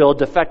of Israel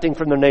defecting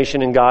from their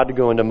nation and God to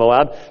go into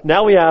Moab.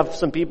 Now we have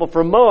some people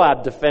from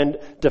Moab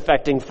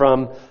defecting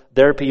from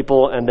their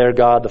people and their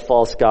God, the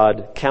false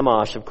god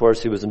Chemosh, of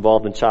course, who was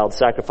involved in child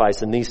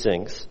sacrifice and these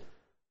things.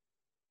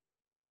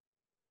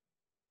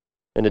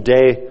 In a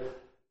day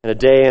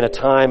and a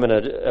time and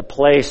a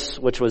place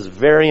which was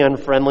very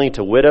unfriendly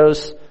to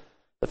widows,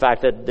 the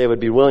fact that they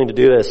would be willing to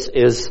do this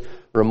is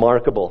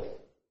remarkable.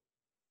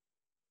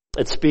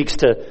 It speaks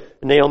to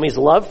Naomi's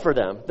love for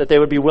them, that they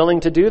would be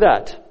willing to do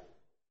that.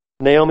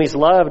 Naomi's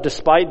love,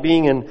 despite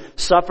being in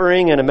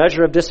suffering and a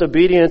measure of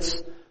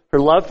disobedience, her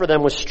love for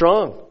them was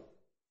strong.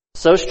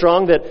 So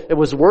strong that it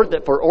was worth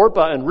it for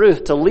Orpah and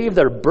Ruth to leave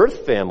their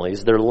birth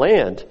families, their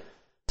land,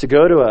 to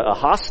go to a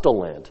hostile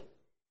land.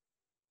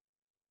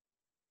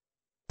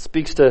 It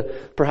speaks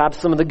to perhaps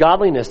some of the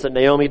godliness that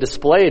Naomi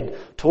displayed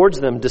towards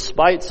them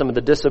despite some of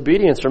the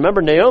disobedience.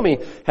 Remember, Naomi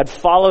had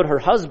followed her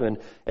husband.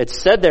 It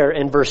said there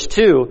in verse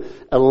 2,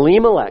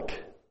 Elimelech.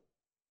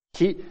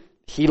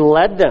 He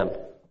led them.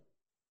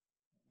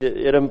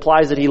 It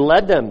implies that he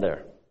led them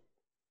there.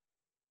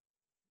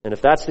 And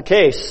if that's the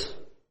case,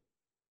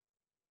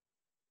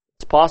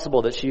 it's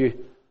possible that she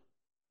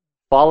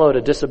followed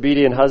a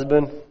disobedient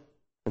husband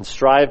and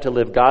strived to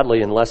live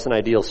godly in less than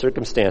ideal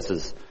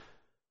circumstances.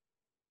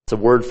 It's a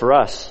word for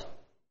us.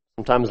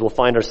 Sometimes we'll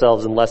find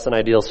ourselves in less than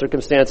ideal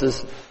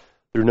circumstances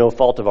through no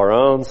fault of our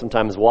own.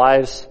 Sometimes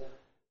wives,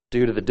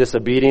 due to the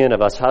disobedience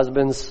of us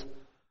husbands,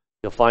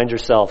 you'll find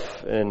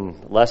yourself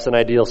in less than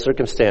ideal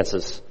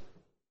circumstances.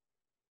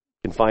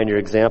 You can find your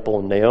example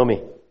in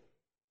Naomi.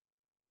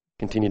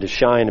 Continue to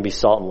shine and be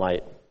salt and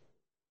light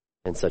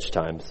in such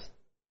times.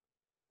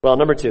 Well,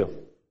 number two.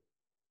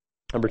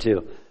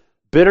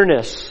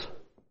 Bitterness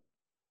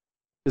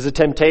is a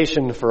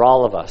temptation for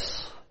all of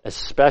us.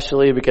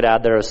 Especially, we could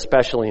add there,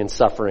 especially in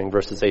suffering,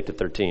 verses 8 to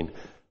 13.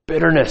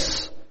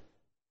 Bitterness,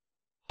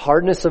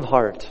 hardness of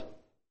heart,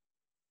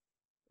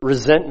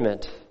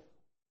 resentment,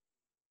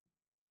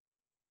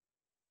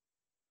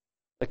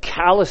 a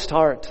calloused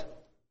heart.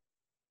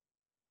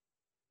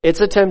 It's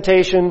a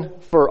temptation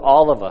for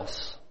all of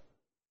us.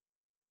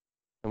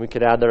 And we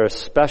could add there,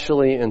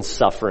 especially in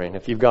suffering.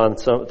 If you've gone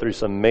through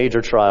some major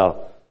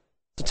trial,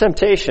 it's a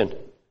temptation.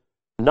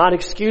 Not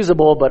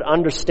excusable, but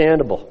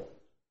understandable.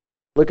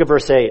 Look at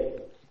verse 8.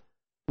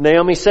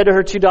 Naomi said to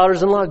her two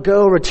daughters-in-law,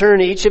 "Go,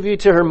 return each of you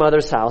to her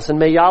mother's house, and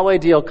may Yahweh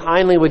deal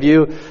kindly with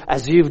you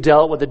as you've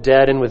dealt with the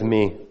dead and with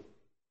me.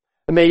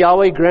 And may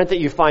Yahweh grant that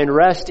you find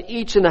rest,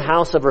 each in the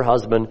house of her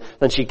husband."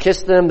 Then she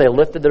kissed them, they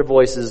lifted their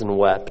voices and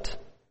wept.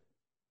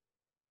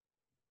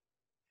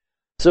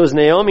 So as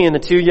Naomi and the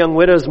two young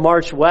widows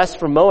march west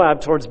from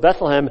Moab towards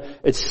Bethlehem,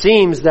 it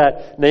seems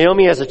that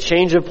Naomi has a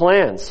change of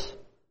plans.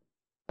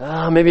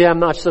 Maybe I'm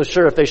not so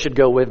sure if they should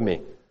go with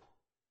me.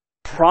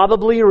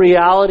 Probably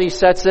reality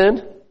sets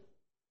in.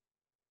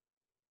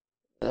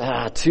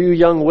 Two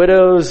young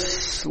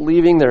widows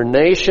leaving their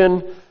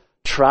nation,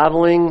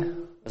 traveling.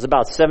 It was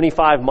about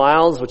 75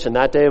 miles, which in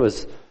that day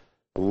was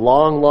a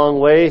long, long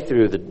way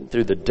through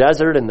the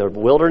desert and the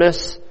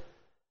wilderness.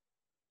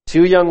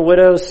 Two young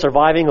widows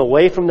surviving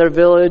away from their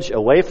village,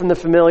 away from the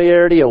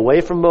familiarity, away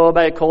from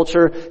Moabite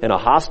culture, in a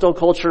hostile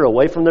culture,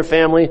 away from their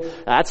family.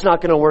 That's not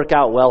going to work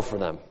out well for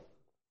them.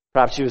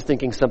 Perhaps she was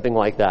thinking something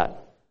like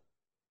that.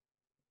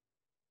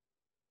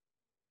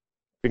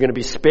 You're going to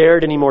be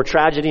spared any more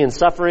tragedy and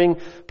suffering.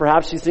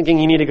 Perhaps she's thinking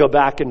you need to go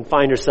back and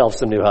find yourself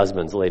some new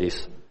husbands,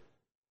 ladies.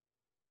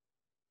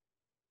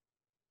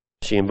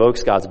 She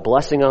invokes God's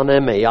blessing on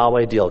them. May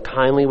Yahweh deal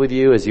kindly with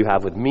you as you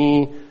have with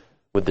me,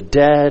 with the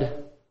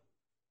dead.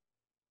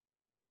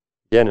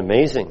 Again,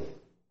 amazing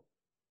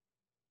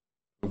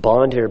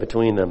bond here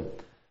between them.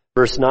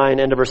 Verse 9,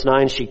 end of verse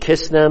 9, she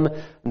kissed them,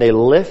 and they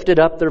lifted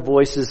up their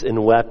voices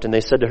and wept, and they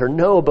said to her,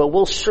 "No, but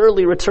we'll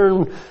surely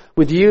return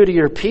with you to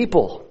your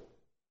people."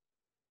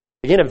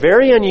 Again, a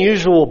very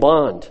unusual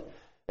bond.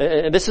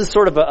 And this is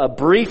sort of a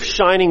brief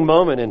shining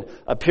moment in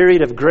a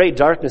period of great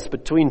darkness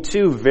between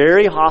two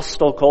very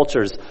hostile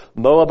cultures,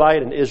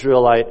 Moabite and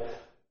Israelite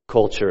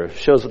culture.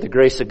 Shows what the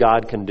grace of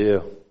God can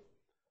do.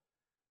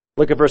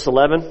 Look at verse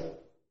 11.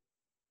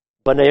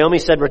 But Naomi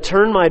said,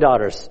 "Return, my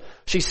daughters."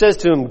 She says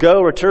to him,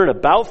 "Go, return,"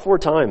 about 4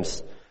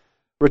 times.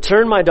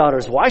 "Return, my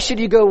daughters. Why should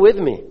you go with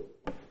me?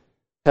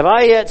 Have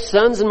I yet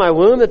sons in my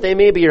womb that they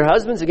may be your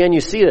husbands?" Again,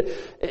 you see that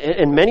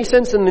in many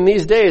senses in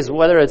these days,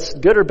 whether it's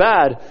good or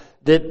bad,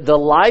 that the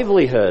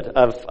livelihood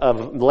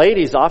of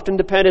ladies often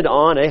depended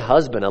on a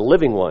husband, a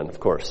living one, of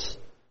course.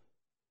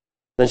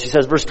 Then she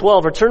says, verse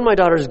 12, "Return, my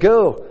daughters,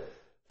 go.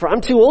 For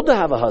I'm too old to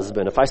have a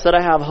husband. If I said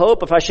I have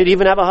hope, if I should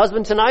even have a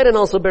husband tonight and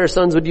also bear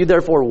sons, would you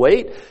therefore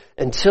wait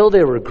until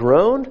they were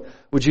grown?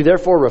 Would you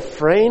therefore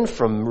refrain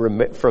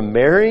from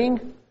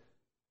marrying?"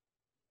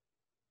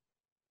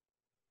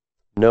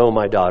 "No,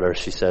 my daughter,"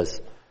 she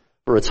says,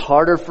 "for it's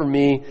harder for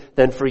me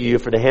than for you,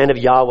 for the hand of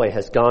Yahweh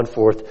has gone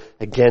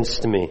forth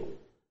against me."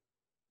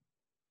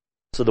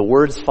 So the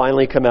words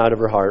finally come out of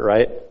her heart,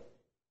 right?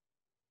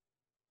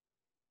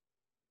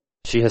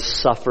 She has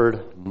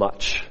suffered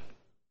much.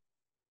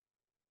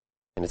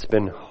 And it's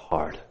been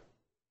hard.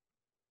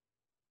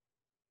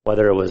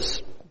 Whether it was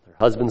her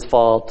husband's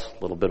fault,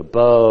 a little bit of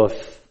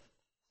both,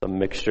 some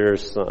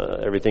mixtures,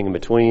 everything in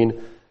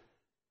between.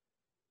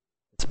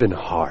 It's been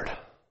hard.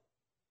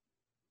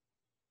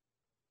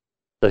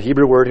 The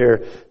Hebrew word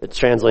here that's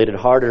translated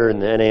harder in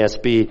the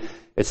NASB,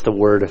 it's the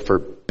word for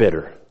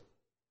bitter.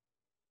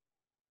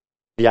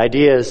 The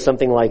idea is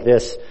something like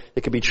this.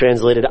 It could be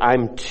translated, I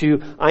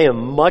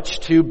am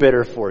much too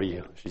bitter for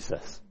you, she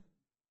says.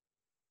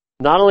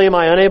 Not only am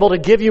I unable to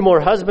give you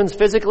more husbands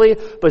physically,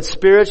 but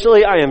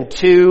spiritually I am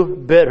too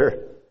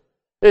bitter.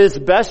 It is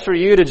best for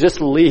you to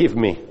just leave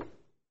me.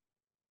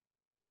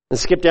 And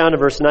skip down to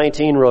verse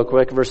 19 real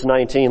quick. Verse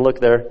 19, look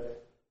there.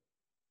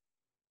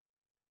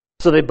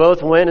 "So they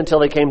both went until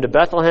they came to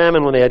Bethlehem,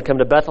 and when they had come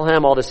to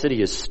Bethlehem, all the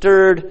city is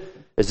stirred.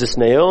 'Is this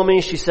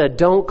Naomi?' She said,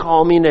 'Don't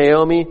call me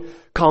Naomi.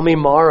 Call me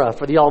Mara,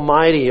 for the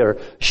Almighty,' or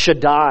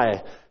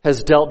Shaddai,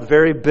 'has dealt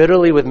very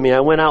bitterly with me. I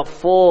went out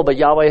full, but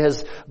Yahweh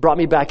has brought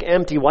me back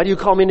empty. Why do you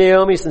call me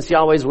Naomi, since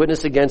Yahweh's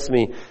witness against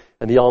me,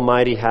 and the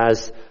Almighty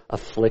has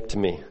afflicted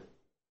me?'"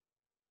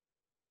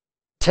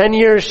 10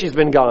 years she's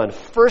been gone.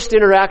 First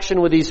interaction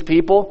with these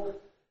people.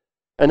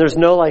 And there's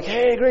no like,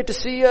 "Hey, great to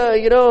see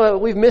you.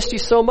 We've missed you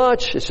so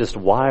much." It's just,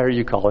 "Why are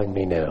you calling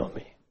me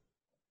Naomi?"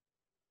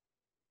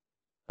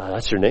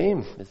 That's your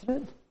name, isn't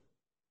it?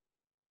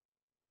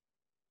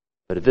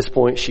 But at this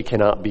point, she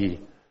cannot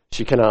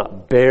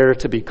bear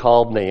to be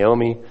called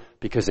Naomi,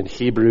 because in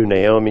Hebrew,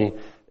 Naomi,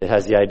 it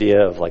has the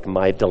idea of like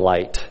my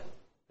delight,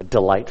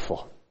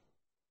 delightful.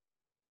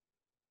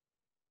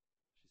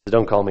 says,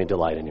 don't call me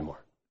Delight anymore.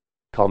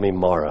 Call me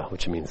Mara,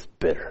 which means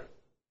bitter.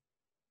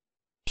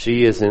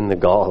 She is in the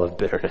gall of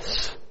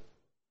bitterness.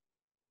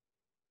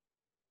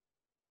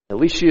 At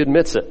least she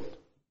admits it.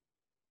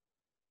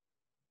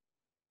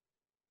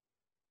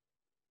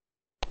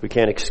 We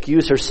can't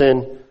excuse her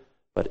sin,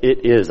 but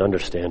it is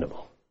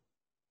understandable.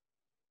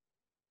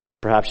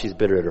 Perhaps she's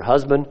bitter at her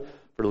husband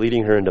for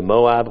leading her into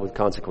Moab with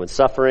consequent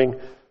suffering.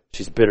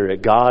 She's bitter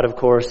at God, of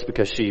course,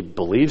 because she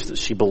believes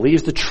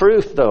the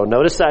truth, though.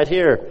 Notice that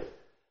here.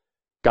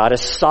 God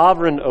is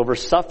sovereign over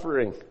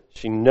suffering.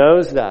 She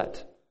knows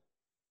that.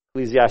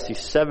 Ecclesiastes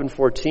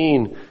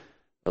 7:14,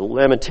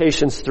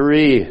 Lamentations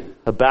 3,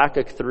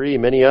 Habakkuk 3,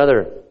 many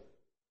other.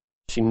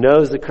 She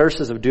knows the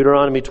curses of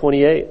Deuteronomy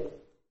 28.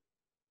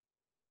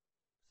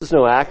 This is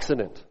no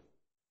accident.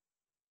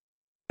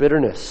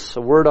 Bitterness,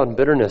 a word on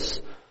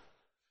bitterness.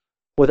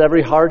 With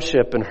every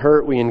hardship and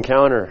hurt we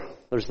encounter,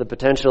 there's the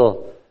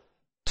potential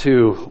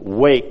to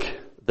wake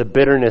the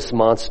bitterness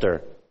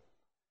monster.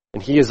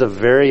 And he is a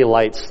very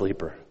light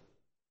sleeper.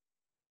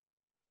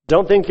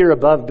 Don't think you're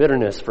above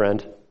bitterness,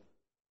 friend.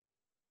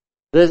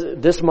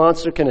 This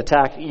monster can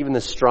attack even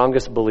the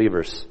strongest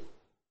believers.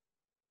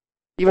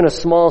 Even a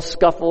small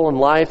scuffle in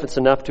life, it's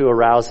enough to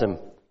arouse him.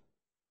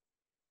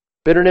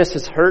 Bitterness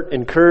is hurt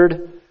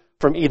incurred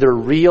from either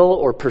real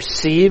or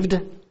perceived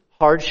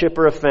hardship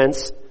or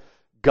offense,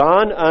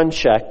 gone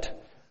unchecked,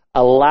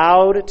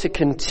 allowed to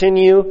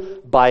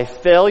continue by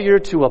failure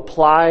to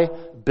apply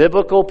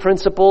biblical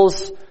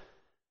principles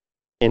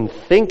in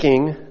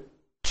thinking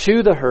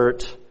to the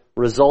hurt,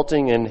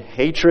 resulting in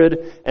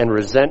hatred and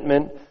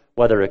resentment,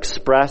 whether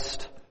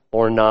expressed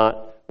or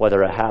not,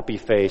 whether a happy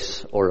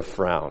face or a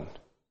frown.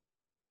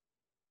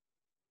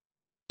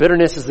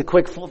 Bitterness is the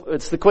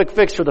quick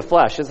fix for the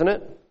flesh, isn't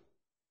it?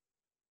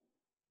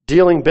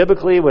 Dealing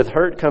biblically with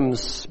hurt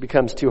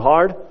becomes too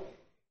hard.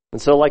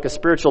 And so like a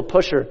spiritual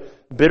pusher,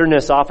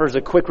 bitterness offers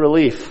a quick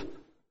relief,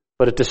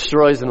 but it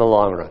destroys in the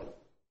long run.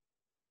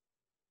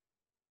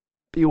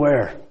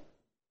 Beware.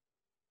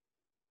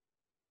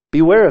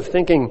 Beware of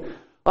thinking,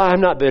 oh,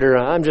 I'm not bitter,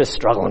 I'm just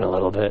struggling a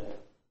little bit.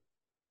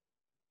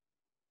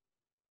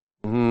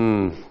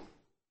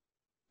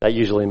 That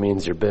usually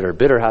means you're bitter.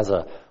 Bitter has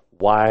a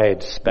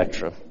wide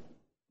spectrum.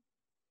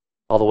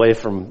 All the way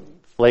from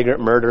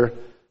flagrant murder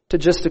to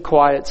just a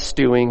quiet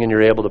stewing and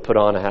you're able to put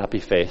on a happy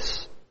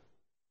face.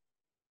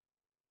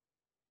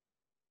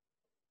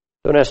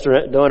 Don't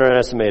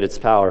underestimate its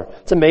power.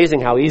 It's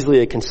amazing how easily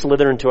it can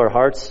slither into our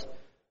hearts.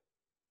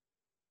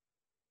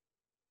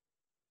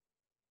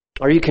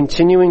 Are you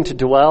continuing to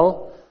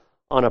dwell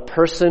on a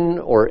person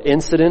or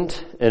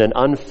incident in an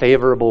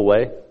unfavorable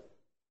way?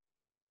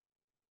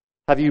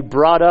 Have you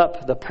brought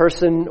up the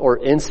person or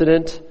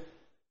incident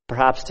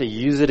perhaps to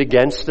use it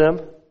against them?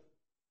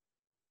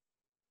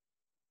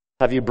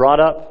 Have you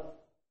brought up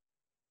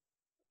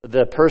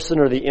the person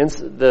or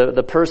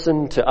the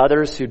person to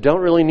others who don't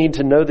really need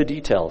to know the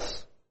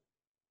details?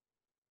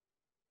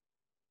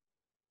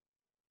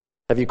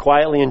 Have you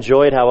quietly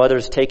enjoyed how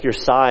others take your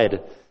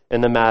side in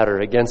the matter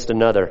against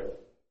another?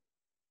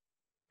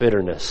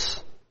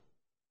 Bitterness.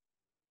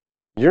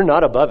 You're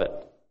not above it.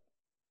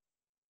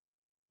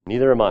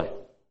 Neither am I.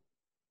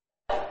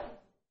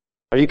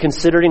 Are you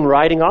considering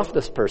writing off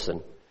this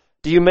person?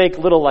 Do you make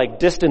little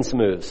distance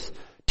moves,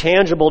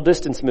 tangible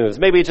distance moves?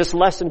 Maybe just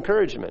less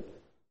encouragement.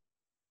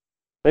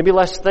 Maybe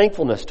less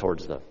thankfulness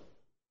towards them.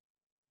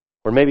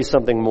 Or maybe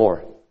something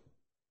more.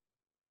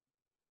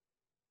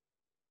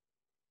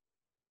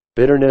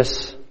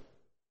 Bitterness,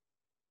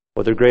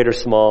 whether great or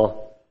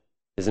small,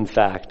 is in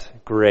fact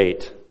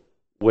great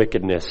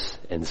wickedness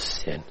and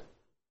sin.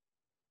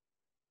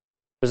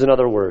 There's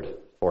another word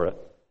for it.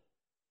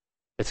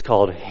 It's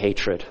called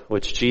hatred,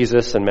 which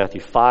Jesus in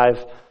Matthew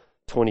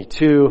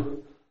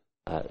 5:22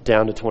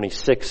 down to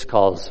 26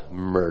 calls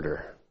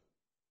murder.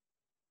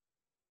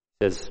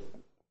 He says,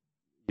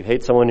 you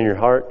hate someone in your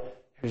heart,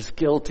 you're as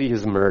guilty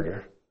as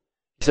murder.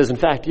 He says, in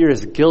fact, you're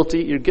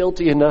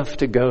guilty enough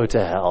to go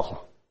to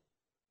hell.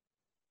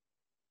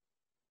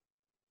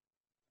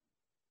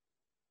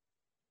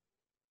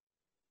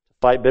 To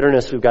fight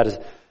bitterness, we've got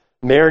to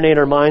marinate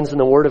our minds in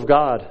the Word of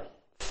God.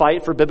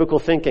 Fight for biblical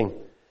thinking.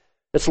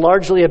 It's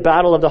largely a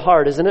battle of the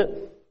heart, isn't it?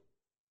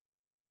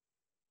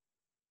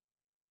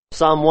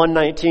 Psalm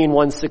 119,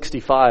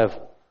 165.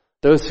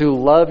 Those who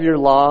love your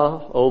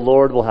law, O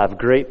Lord, will have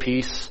great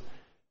peace,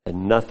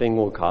 and nothing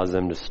will cause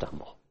them to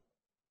stumble.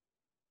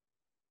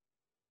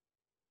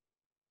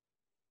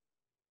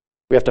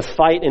 We have to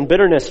fight in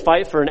bitterness,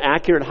 fight for an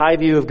accurate high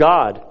view of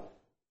God.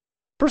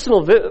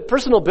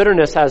 Personal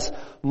bitterness has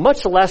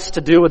much less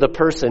to do with a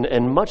person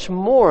and much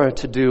more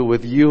to do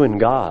with you and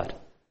God.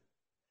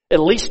 At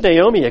least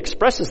Naomi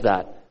expresses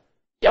that.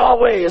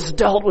 Yahweh has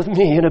dealt with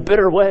me in a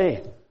bitter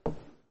way.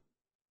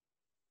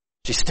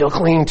 She's still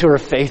clinging to her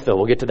faith, though.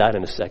 We'll get to that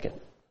in a second.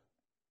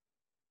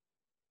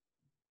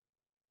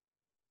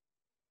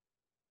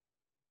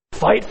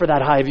 Fight for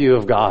that high view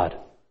of God.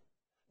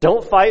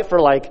 Don't fight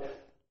for like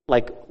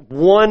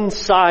one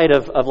side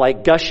of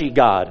gushy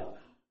God.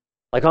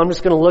 Like, I'm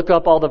just going to look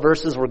up all the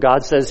verses where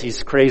God says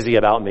he's crazy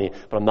about me,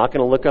 but I'm not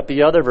going to look up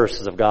the other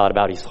verses of God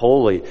about he's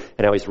holy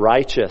and how he's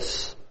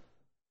righteous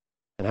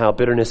and how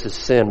bitterness is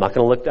sin. I'm not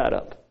going to look that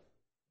up.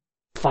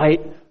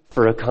 Fight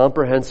for a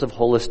comprehensive,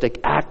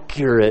 holistic,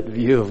 accurate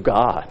view of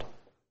God.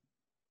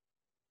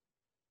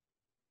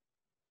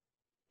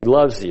 He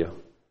loves you.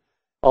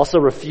 Also,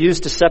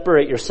 refuse to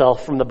separate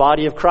yourself from the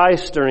body of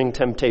Christ during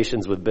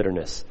temptations with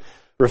bitterness.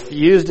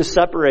 Refuse to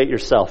separate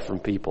yourself from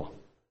people.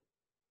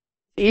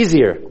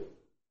 Easier.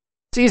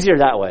 It's easier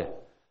that way.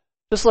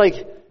 Just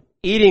like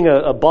eating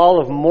a ball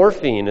of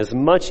morphine is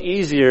much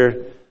easier.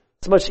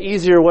 It's a much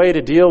easier way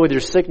to deal with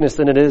your sickness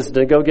than it is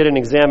to go get an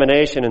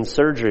examination and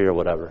surgery or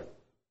whatever.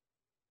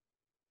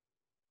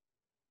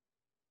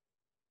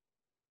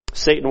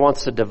 Satan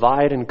wants to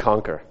divide and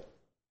conquer.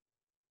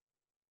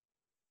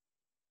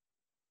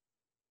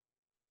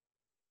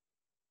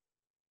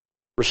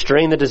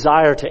 Restrain the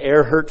desire to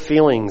air hurt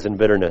feelings and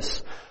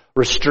bitterness.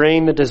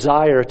 Restrain the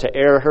desire to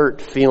air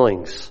hurt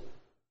feelings.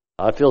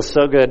 It feels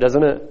so good,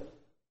 doesn't it?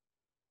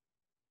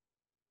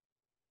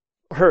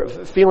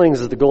 Hurt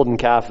feelings is the golden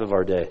calf of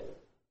our day.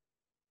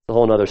 It's a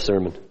whole other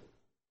sermon.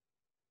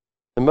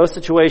 In most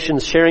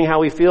situations, sharing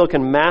how we feel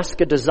can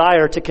mask a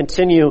desire to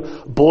continue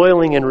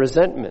boiling in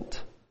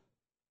resentment.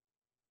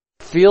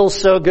 Feels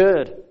so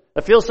good.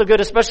 It feels so good,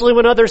 especially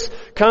when others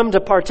come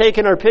to partake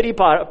in our pity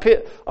party.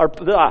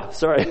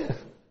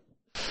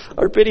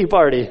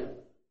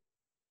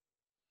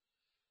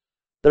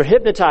 They're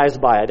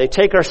hypnotized by it. They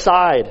take our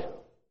side.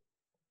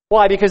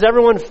 Why? Because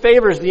everyone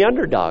favors the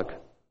underdog.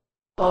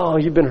 Oh,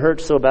 you've been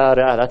hurt so bad.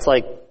 That's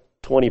like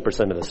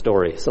 20% of the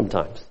story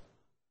sometimes.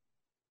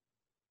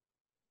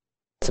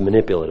 It's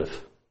manipulative.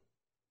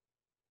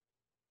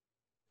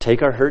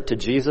 Take our hurt to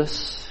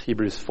Jesus.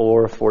 Hebrews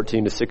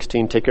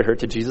 4:14-16. Take your hurt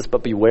to Jesus,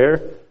 but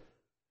beware.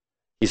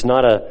 He's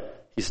not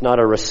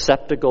a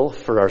receptacle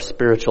for our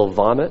spiritual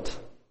vomit.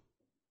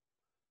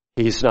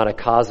 He's not a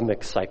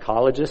cosmic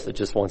psychologist that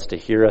just wants to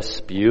hear us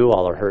spew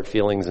all our hurt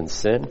feelings and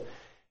sin.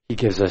 He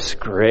gives us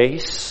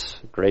grace.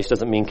 Grace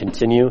doesn't mean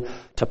continue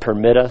to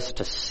permit us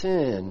to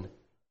sin,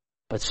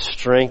 but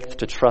strength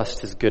to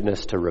trust his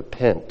goodness to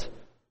repent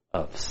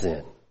of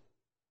sin.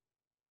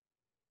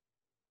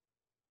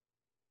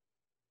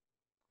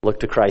 Look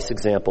to Christ's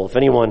example. If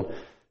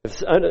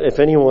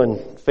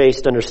anyone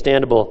faced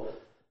understandable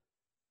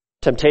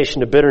temptation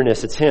to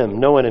bitterness, it's him.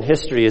 No one in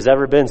history has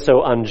ever been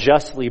so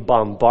unjustly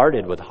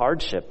bombarded with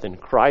hardship than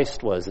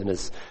Christ was in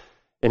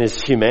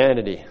his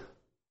humanity.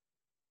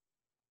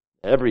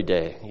 Every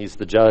day, he's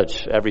the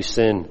judge. Every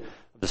sin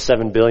of the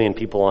 7 billion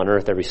people on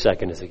earth, every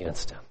second is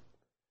against him.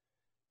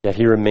 Yet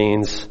he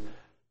remains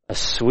a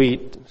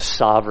sweet,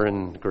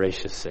 sovereign,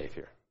 gracious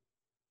Savior.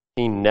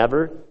 He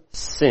never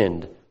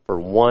sinned for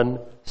 1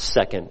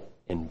 second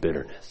in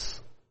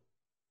bitterness.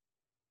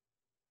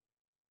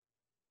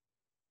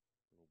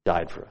 He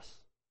died for us.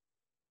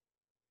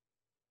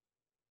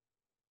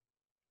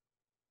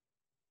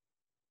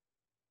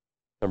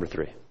 Number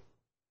 3.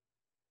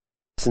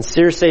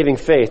 Sincere saving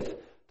faith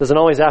doesn't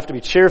always have to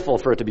be cheerful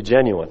for it to be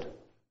genuine.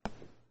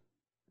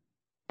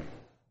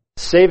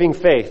 Saving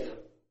faith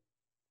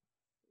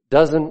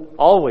doesn't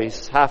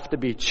always have to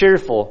be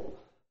cheerful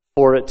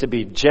for it to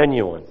be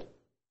genuine.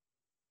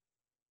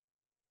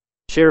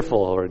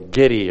 Cheerful or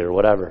giddy or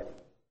whatever. It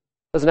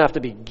doesn't have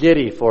to be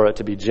giddy for it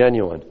to be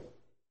genuine.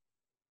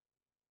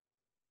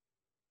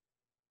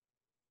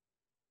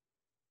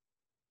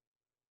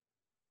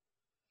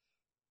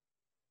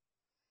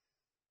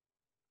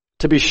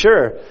 To be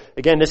sure,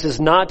 again, this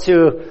is not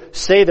to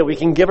say that we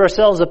can give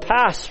ourselves a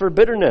pass for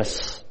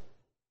bitterness.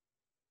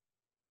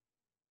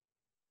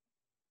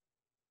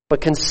 But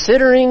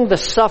considering the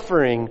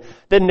suffering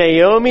that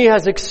Naomi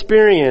has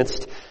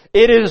experienced,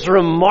 it is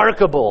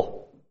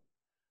remarkable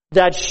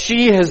that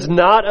she has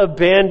not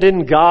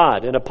abandoned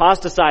God and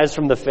apostatized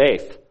from the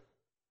faith.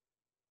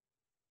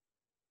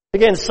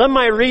 Again, some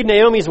might read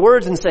Naomi's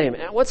words and say,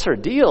 man, what's her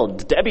deal?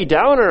 Debbie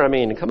Downer, I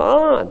mean, come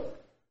on.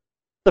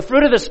 The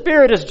fruit of the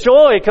Spirit is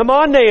joy. Come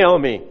on,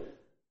 Naomi.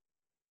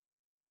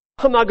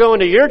 I'm not going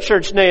to your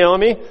church,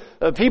 Naomi.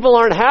 People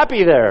aren't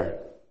happy there.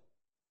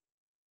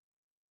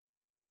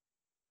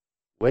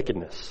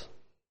 Wickedness.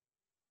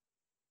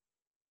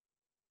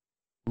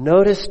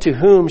 Notice to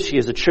whom she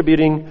is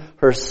attributing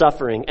her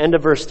suffering. End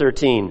of verse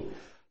 13.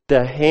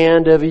 The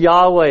hand of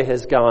Yahweh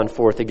has gone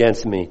forth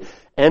against me.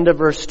 End of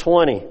verse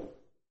 20.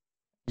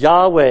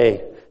 Yahweh,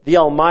 the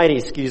Almighty,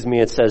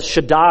 it says,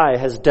 Shaddai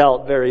has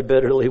dealt very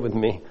bitterly with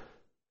me.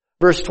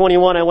 Verse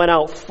 21, I went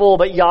out full,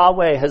 but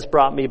Yahweh has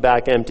brought me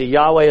back empty.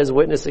 Yahweh has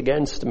witnessed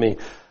against me.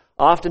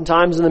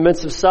 Oftentimes in the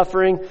midst of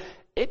suffering,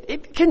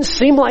 it can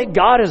seem like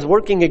God is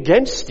working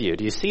against you.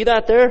 Do you see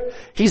that there?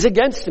 He's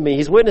against me.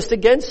 He's witnessed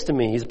against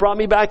me. He's brought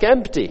me back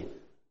empty.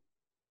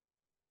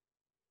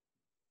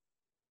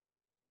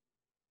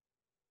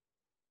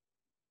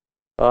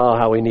 Oh,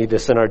 how we need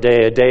this in our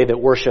day, a day that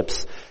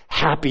worships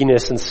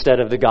happiness instead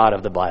of the God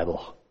of the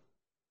Bible.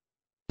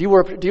 Do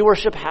you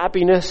worship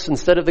happiness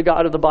instead of the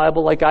God of the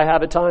Bible like I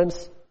have at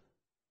times?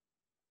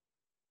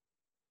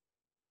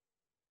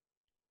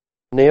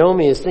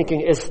 Naomi is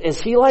thinking,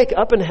 is he like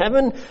up in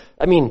heaven?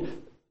 I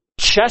mean,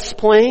 chess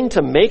playing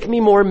to make me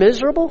more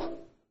miserable?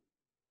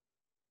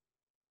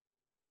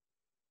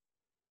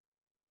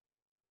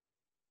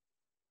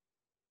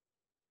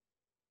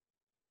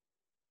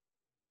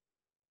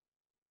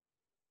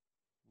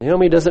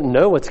 Naomi doesn't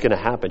know what's going to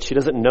happen. She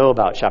doesn't know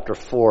about chapter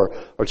 4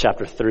 or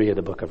chapter 3 of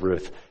the book of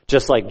Ruth.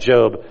 Just like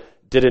Job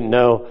didn't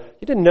know.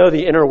 He didn't know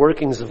the inner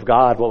workings of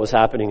God, what was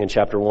happening in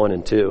chapter 1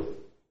 and 2.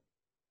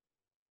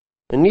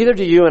 And neither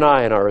do you and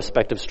I in our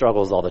respective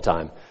struggles all the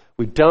time.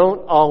 We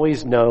don't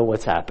always know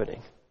what's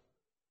happening.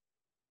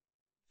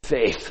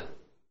 Faith.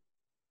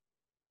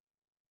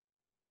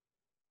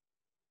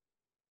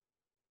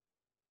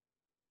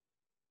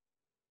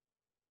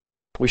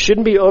 We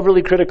shouldn't be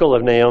overly critical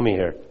of Naomi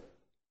here.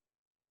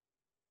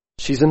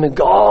 She's in the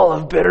gall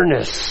of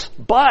bitterness.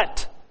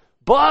 But,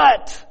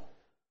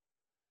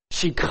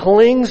 she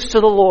clings to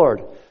the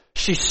Lord.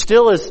 She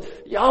still is,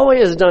 Yahweh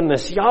has done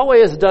this. Yahweh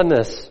has done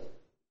this.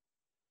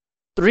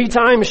 3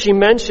 times she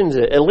mentions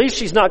it. At least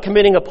she's not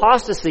committing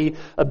apostasy,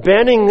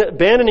 abandoning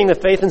the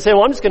faith and saying,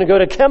 well, I'm just going to go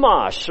to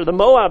Chemosh or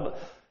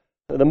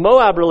the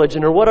Moab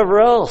religion or whatever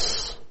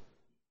else.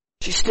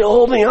 She's still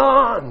holding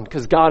on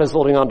because God is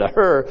holding on to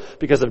her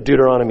because of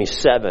Deuteronomy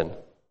 7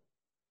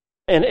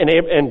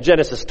 and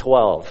Genesis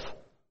 12.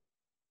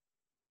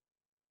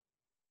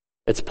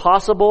 It's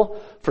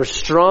possible for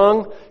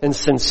strong and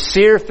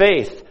sincere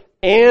faith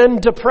and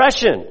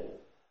depression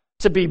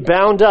to be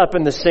bound up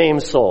in the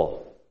same soul.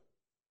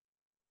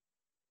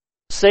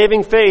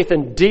 Saving faith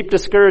and deep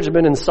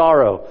discouragement and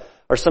sorrow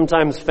are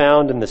sometimes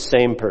found in the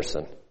same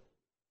person.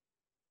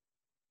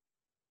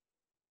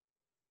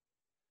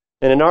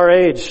 And in our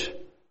age,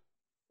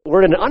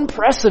 we're in an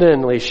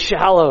unprecedentedly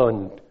shallow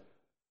and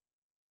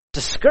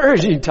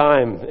discouraging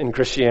time in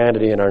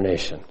Christianity in our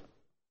nation.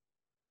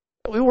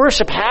 We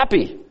worship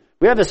happy.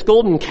 We have this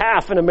golden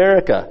calf in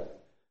America,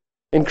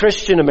 in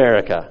Christian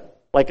America,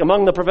 like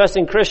among the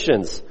professing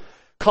Christians,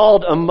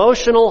 called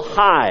emotional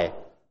high.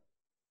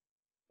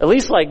 At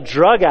least like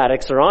drug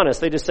addicts are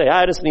honest. They just say,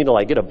 I just need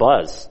to get a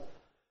buzz.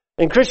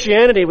 In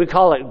Christianity, we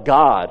call it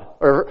God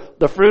or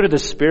the fruit of the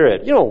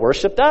Spirit. You don't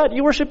worship that.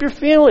 You worship your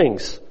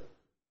feelings.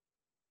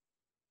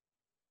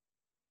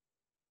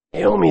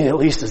 Naomi at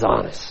least is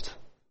honest.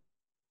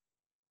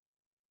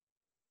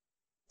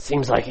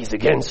 Seems like he's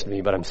against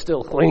me, but I'm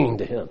still clinging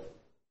to him.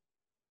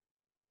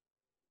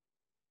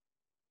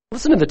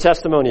 Listen to the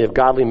testimony of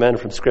godly men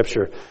from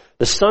Scripture.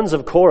 The sons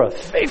of Korah,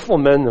 faithful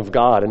men of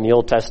God in the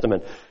Old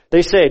Testament.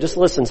 They say, just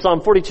listen,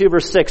 Psalm 42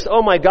 verse 6,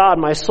 oh my God,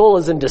 my soul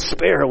is in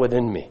despair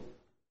within me.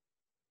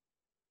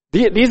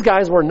 These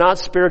guys were not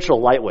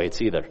spiritual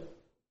lightweights either.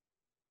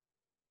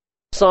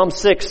 Psalm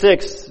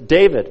 6:6,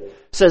 David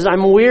says,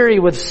 I'm weary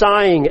with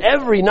sighing.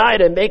 Every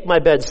night I make my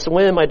bed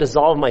swim. I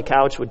dissolve my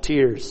couch with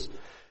tears.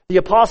 The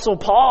Apostle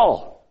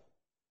Paul,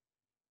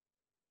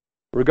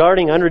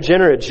 regarding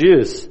unregenerate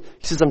Jews,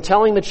 he says, I'm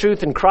telling the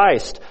truth in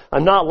Christ.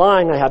 I'm not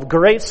lying. I have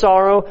great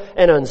sorrow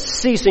and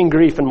unceasing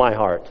grief in my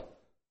heart.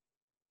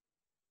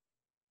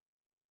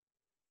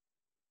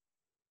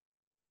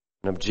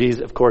 And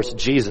of course,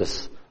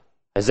 Jesus,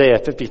 Isaiah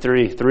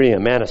 53:3, a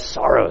man of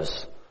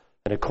sorrows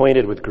and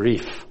acquainted with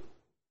grief.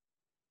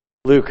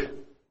 Luke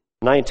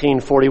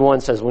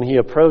 19:41 says, when he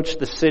approached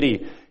the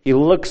city, he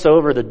looks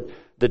over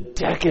the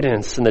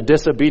decadence and the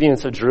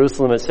disobedience of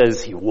Jerusalem. It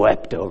says he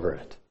wept over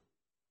it.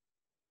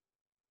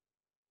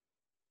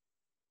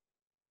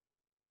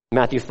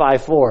 Matthew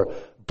 5:4,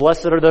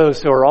 blessed are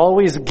those who are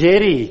always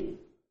giddy.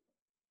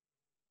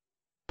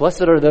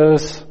 Blessed are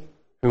those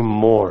who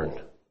mourn,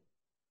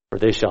 for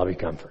they shall be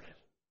comforted.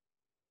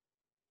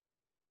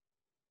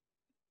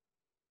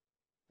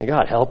 May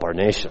God help our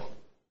nation.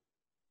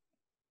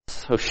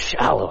 So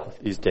shallow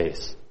these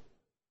days.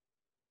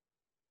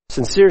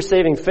 Sincere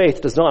saving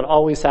faith does not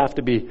always have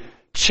to be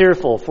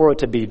cheerful for it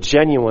to be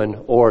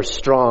genuine or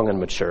strong and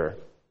mature.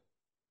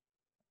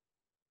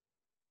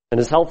 In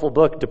his helpful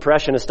book,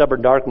 Depression, a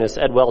Stubborn Darkness,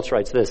 Ed Welch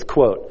writes this,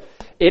 quote,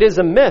 it is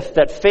a myth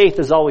that faith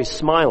is always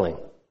smiling.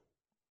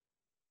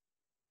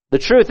 The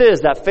truth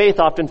is that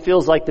faith often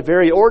feels like the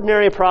very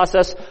ordinary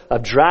process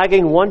of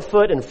dragging one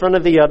foot in front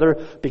of the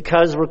other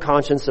because we're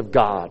conscious of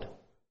God.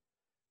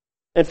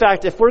 In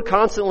fact, if we're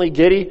constantly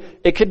giddy,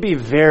 it could be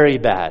very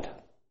bad.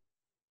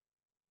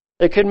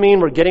 It could mean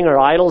we're getting our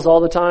idols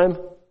all the time.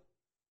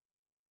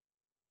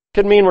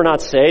 Could mean we're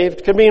not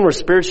saved. Could mean we're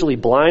spiritually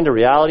blind to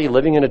reality,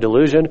 living in a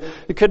delusion.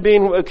 It could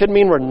mean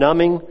we're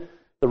numbing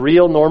the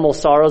real normal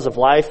sorrows of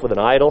life with an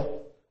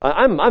idol.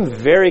 I'm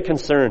very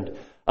concerned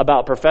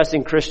about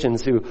professing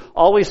Christians who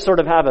always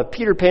sort of have a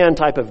Peter Pan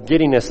type of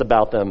giddiness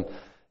about them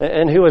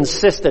and who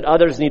insist that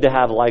others need to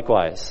have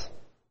likewise.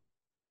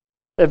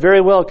 It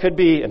very well could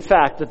be, in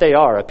fact, that they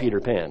are a Peter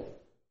Pan.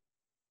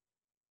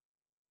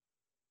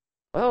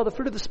 Well, the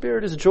fruit of the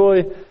Spirit is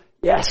joy.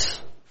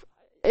 Yes.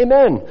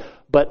 Amen.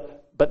 But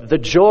the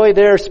joy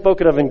there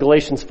spoken of in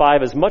Galatians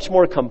 5 is much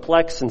more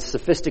complex and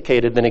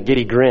sophisticated than a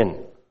giddy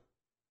grin.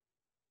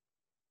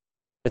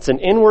 It's an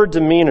inward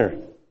demeanor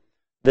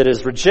that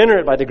is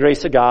regenerate by the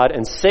grace of God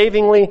and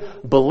savingly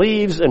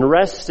believes and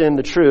rests in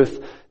the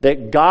truth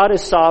that God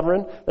is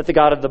sovereign, that the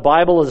God of the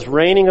Bible is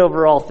reigning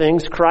over all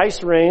things.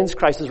 Christ reigns.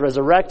 Christ is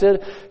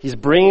resurrected. He's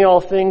bringing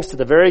all things to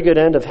the very good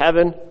end of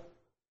heaven.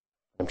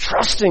 I'm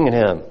trusting in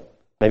Him.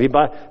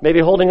 Maybe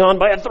holding on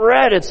by a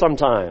thread at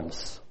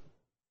sometimes.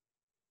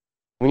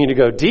 We need to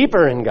go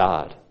deeper in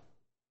God.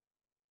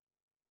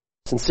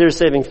 Sincere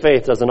saving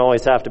faith doesn't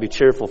always have to be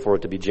cheerful for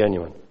it to be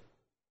genuine.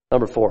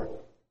 Number 4.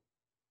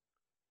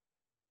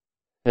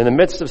 In the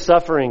midst of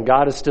suffering,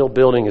 God is still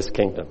building His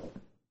kingdom.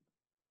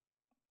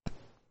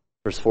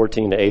 Verse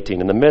 14 to 18.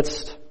 In the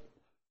midst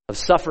of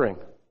suffering,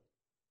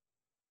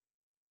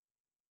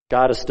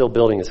 God is still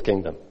building His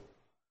kingdom.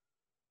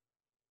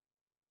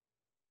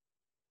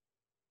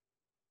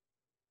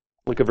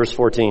 Look at verse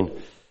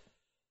 14.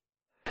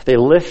 They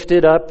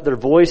lifted up their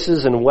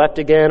voices and wept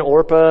again.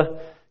 Orpah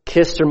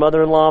kissed her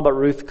mother-in-law, but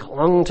Ruth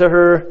clung to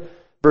her.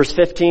 Verse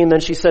 15, then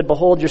she said,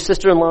 behold, your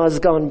sister-in-law has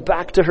gone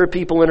back to her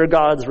people and her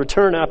gods.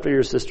 Return after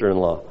your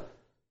sister-in-law.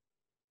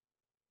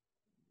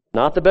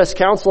 Not the best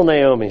counsel,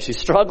 Naomi. She's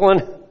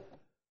struggling.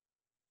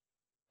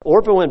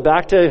 Orpah went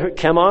back to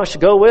Chemosh.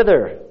 Go with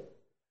her.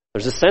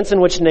 There's a sense in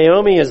which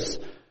Naomi is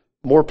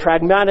more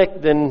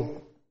pragmatic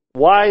than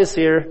wise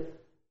here.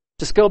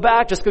 Just go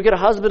back. Just go get a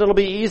husband. It'll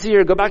be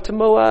easier. Go back to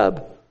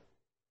Moab.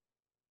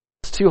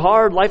 It's too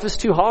hard. Life is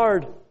too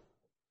hard.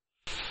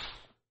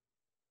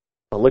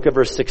 Well, look at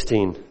verse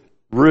 16.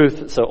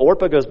 Ruth, so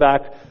Orpah goes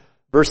back.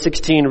 Verse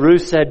 16,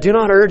 Ruth said, do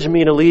not urge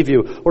me to leave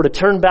you or to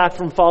turn back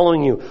from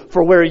following you.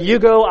 For where you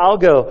go, I'll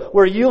go.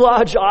 Where you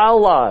lodge,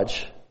 I'll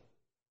lodge.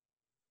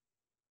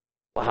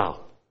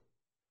 Wow.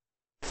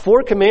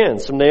 4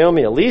 commands from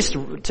Naomi, at least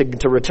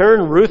to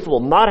return. Ruth will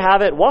not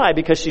have it. Why?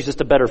 Because she's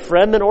just a better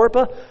friend than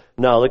Orpah?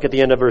 No, look at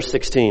the end of verse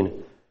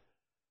 16.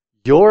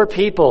 Your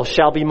people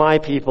shall be my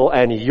people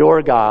and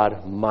your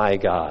God, my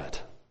God.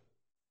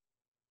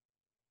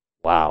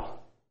 Wow.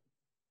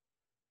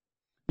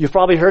 You've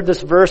probably heard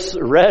this verse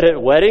read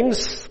at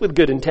weddings with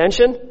good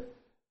intention,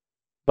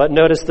 but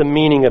notice the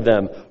meaning of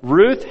them.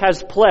 Ruth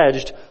has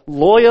pledged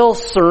loyal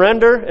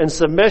surrender and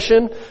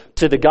submission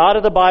to the God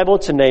of the Bible,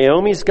 to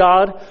Naomi's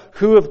God,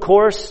 who of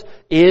course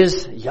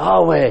is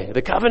Yahweh,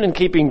 the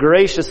covenant-keeping,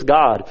 gracious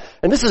God.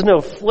 And this is no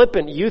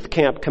flippant youth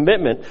camp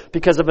commitment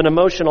because of an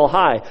emotional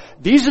high.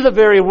 These are the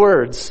very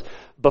words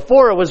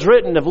before it was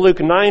written of Luke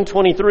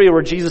 9:23,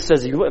 where Jesus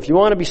says, if you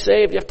want to be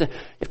saved, you have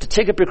to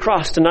take up your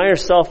cross, deny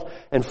yourself,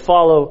 and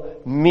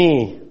follow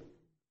me.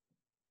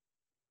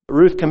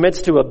 Ruth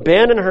commits to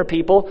abandon her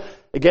people.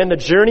 Again, the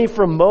journey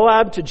from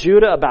Moab to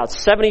Judah, about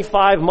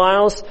 75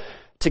 miles.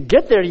 To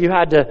get there, you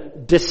had to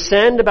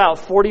descend about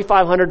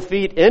 4,500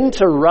 feet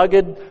into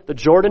rugged, the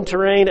Jordan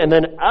terrain, and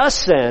then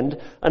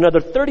ascend another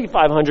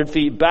 3,500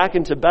 feet back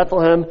into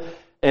Bethlehem.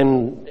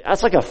 And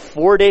that's like a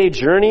 4-day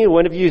journey.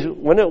 When have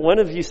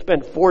you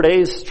spent 4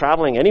 days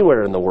traveling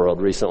anywhere in the world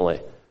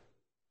recently?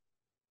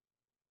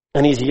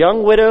 And these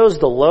young widows,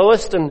 the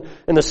lowest in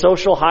the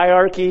social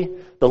hierarchy,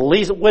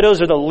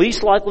 widows are the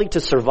least likely to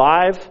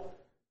survive.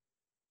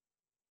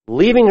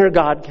 Leaving her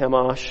God,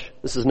 Chemosh,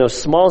 this is no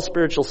small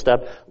spiritual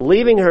step,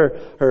 leaving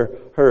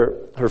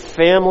her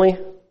family,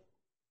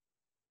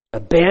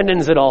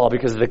 abandons it all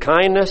because of the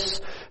kindness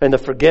and the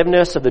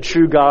forgiveness of the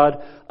true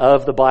God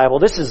of the Bible.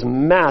 This is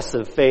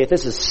massive faith.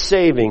 This is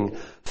saving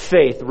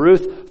faith.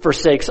 Ruth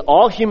forsakes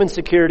all human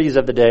securities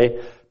of the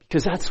day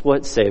because that's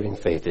what saving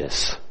faith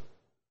is.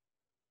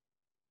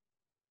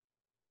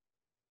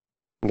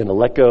 I'm going to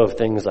let go of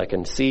things I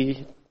can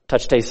see,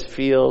 touch, taste,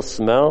 feel,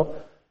 smell,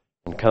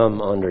 and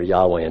come under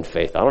Yahweh in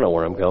faith. I don't know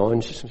where I'm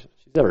going. She's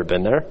never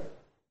been there.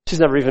 She's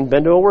never even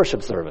been to a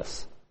worship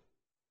service.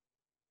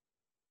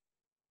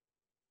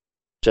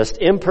 Just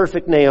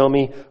imperfect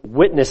Naomi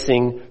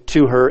witnessing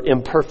to her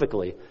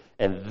imperfectly.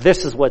 And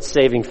this is what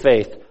saving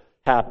faith,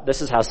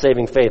 this is how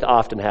saving faith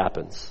often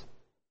happens.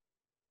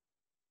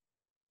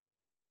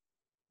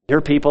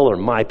 Your people are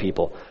my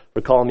people.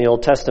 Recall in the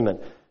Old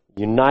Testament,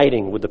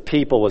 uniting with the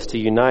people was to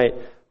unite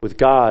with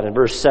God. In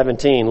verse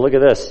 17, look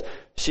at this.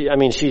 She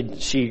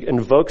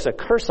invokes a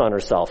curse on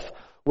herself.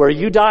 Where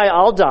you die,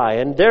 I'll die,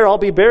 and there I'll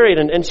be buried.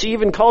 And she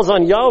even calls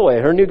on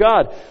Yahweh, her new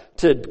God,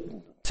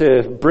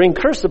 to bring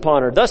curse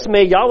upon her. Thus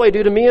may Yahweh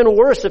do to me and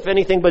worse, if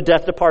anything but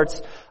death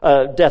parts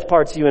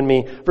you and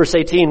me. Verse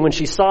 18, when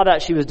she saw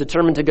that, she was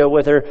determined to go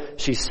with her.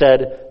 She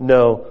said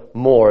no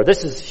more.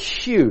 This is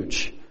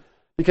huge.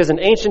 Because in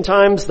ancient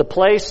times, the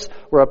place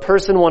where a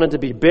person wanted to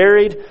be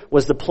buried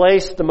was the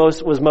place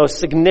was most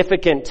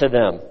significant to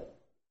them.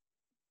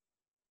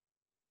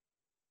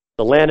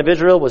 The land of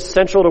Israel was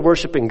central to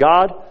worshiping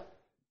God.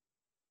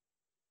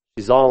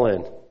 She's all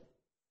in.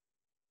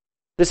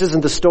 This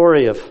isn't the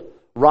story of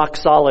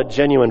rock-solid,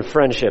 genuine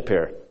friendship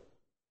here.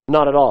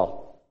 Not at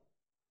all.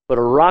 But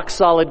a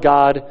rock-solid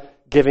God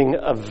giving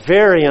a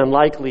very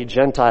unlikely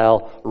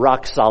Gentile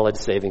rock-solid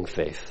saving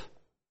faith.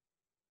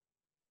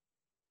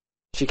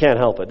 She can't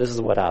help it. This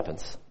is what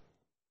happens.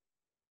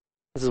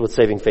 This is what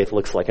saving faith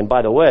looks like. And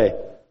by the way,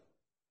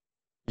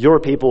 your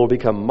people will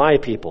become my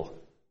people.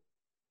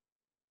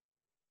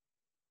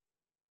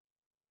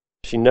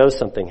 she knows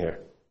something here.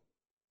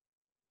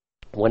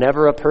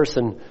 Whenever a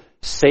person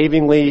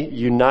savingly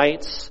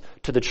unites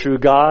to the true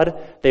God,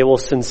 they will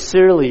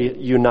sincerely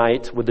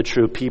unite with the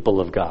true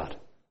people of God.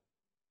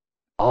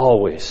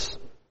 Always.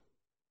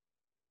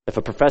 If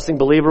a professing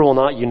believer will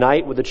not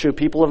unite with the true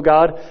people of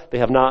God, they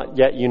have not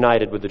yet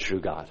united with the true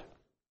God.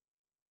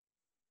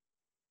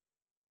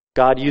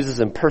 God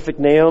uses imperfect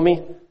Naomi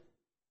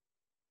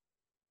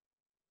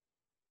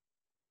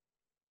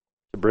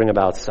to bring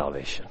about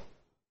salvation.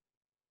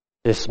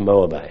 This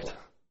Moabite has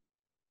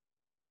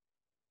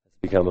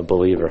become a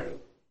believer.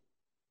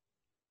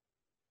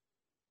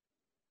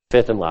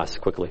 Fifth and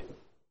last, quickly.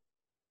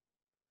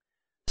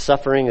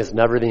 Suffering is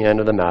never the end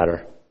of the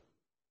matter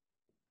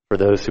for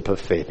those who put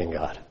faith in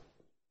God.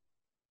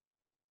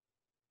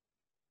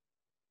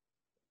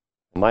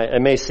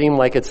 It may seem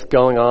like it's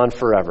going on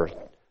forever.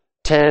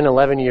 10,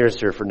 11 years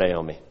here for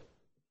Naomi.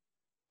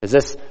 Is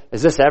this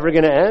ever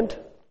going to end?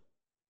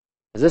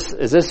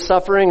 Is this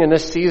suffering and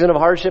this season of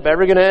hardship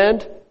ever going to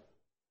end?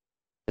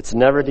 It's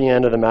never the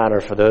end of the matter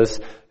for those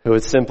who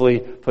would simply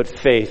put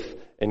faith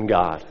in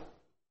God.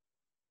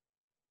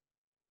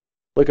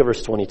 Look at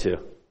verse 22.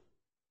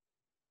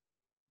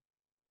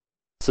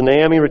 So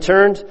Naomi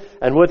returned,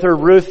 and with her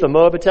Ruth the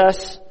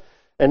Moabitess.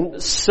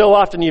 And so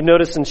often you've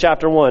noticed in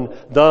chapter 1,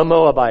 the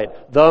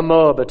Moabite, the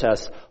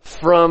Moabitess,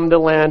 from the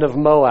land of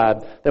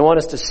Moab. They want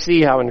us to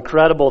see how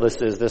incredible this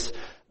is,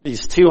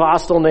 these two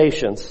hostile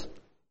nations.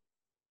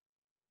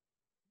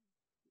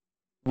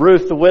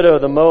 Ruth, the widow,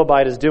 the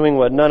Moabite, is doing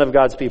what none of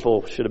God's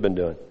people should have been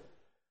doing.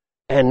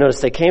 And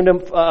notice they came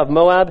of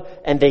Moab,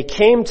 and they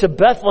came to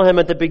Bethlehem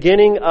at the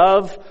beginning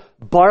of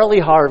barley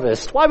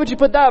harvest. Why would you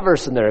put that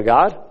verse in there,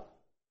 God?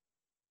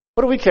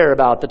 What do we care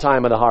about the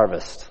time of the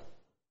harvest?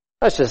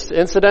 That's just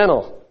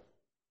incidental.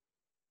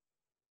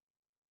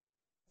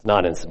 It's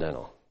not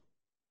incidental.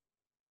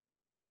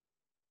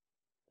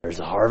 There's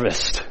a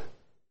harvest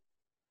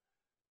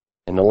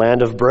in the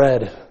land of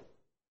bread,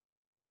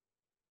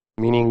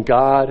 meaning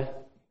God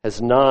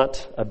has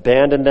not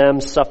abandoned them.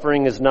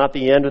 Suffering is not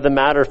the end of the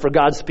matter for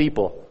God's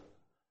people.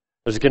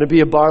 There's going to be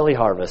a barley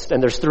harvest,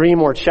 and there's 3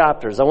 more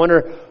chapters. I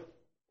wonder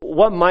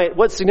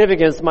what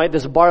significance might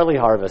this barley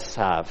harvest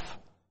have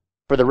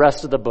for the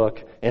rest of the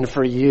book and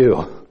for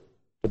you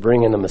to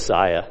bring in the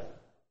Messiah.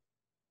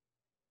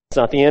 It's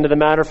not the end of the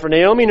matter for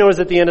Naomi, nor is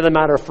it the end of the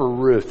matter for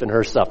Ruth and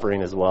her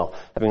suffering as well,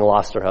 having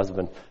lost her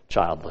husband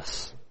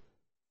childless.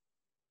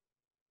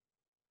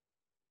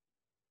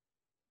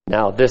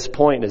 Now, this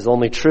point is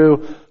only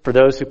true for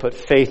those who put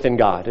faith in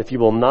God. If you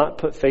will not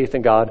put faith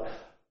in God,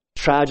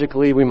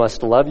 tragically, we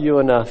must love you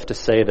enough to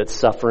say that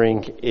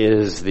suffering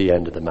is the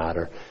end of the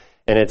matter,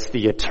 and it's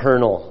the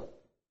eternal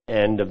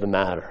end of the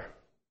matter.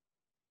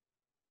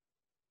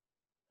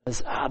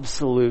 It's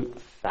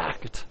absolute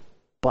fact.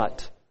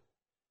 But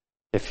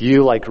if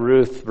you, like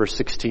Ruth, verse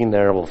 16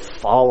 there, will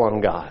fall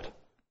on God,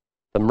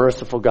 the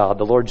merciful God,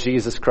 the Lord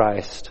Jesus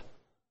Christ,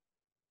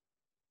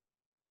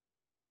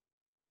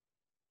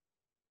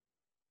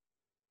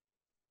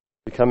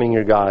 becoming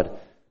your God,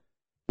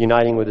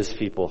 uniting with his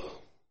people,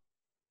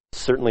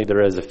 certainly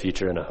there is a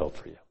future and a hope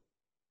for you.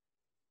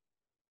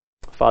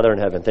 Father in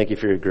heaven, thank you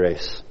for your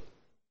grace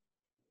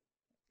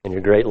and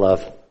your great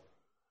love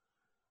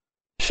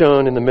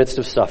shown in the midst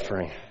of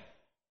suffering.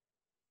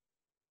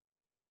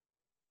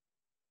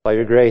 By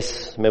your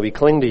grace, may we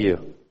cling to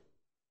you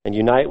and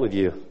unite with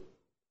you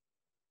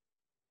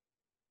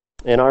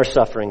in our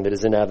suffering that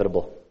is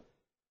inevitable.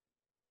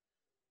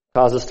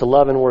 Cause us to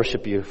love and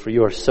worship you, for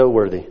you are so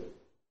worthy. In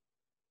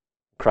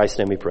Christ's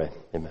name we pray.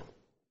 Amen.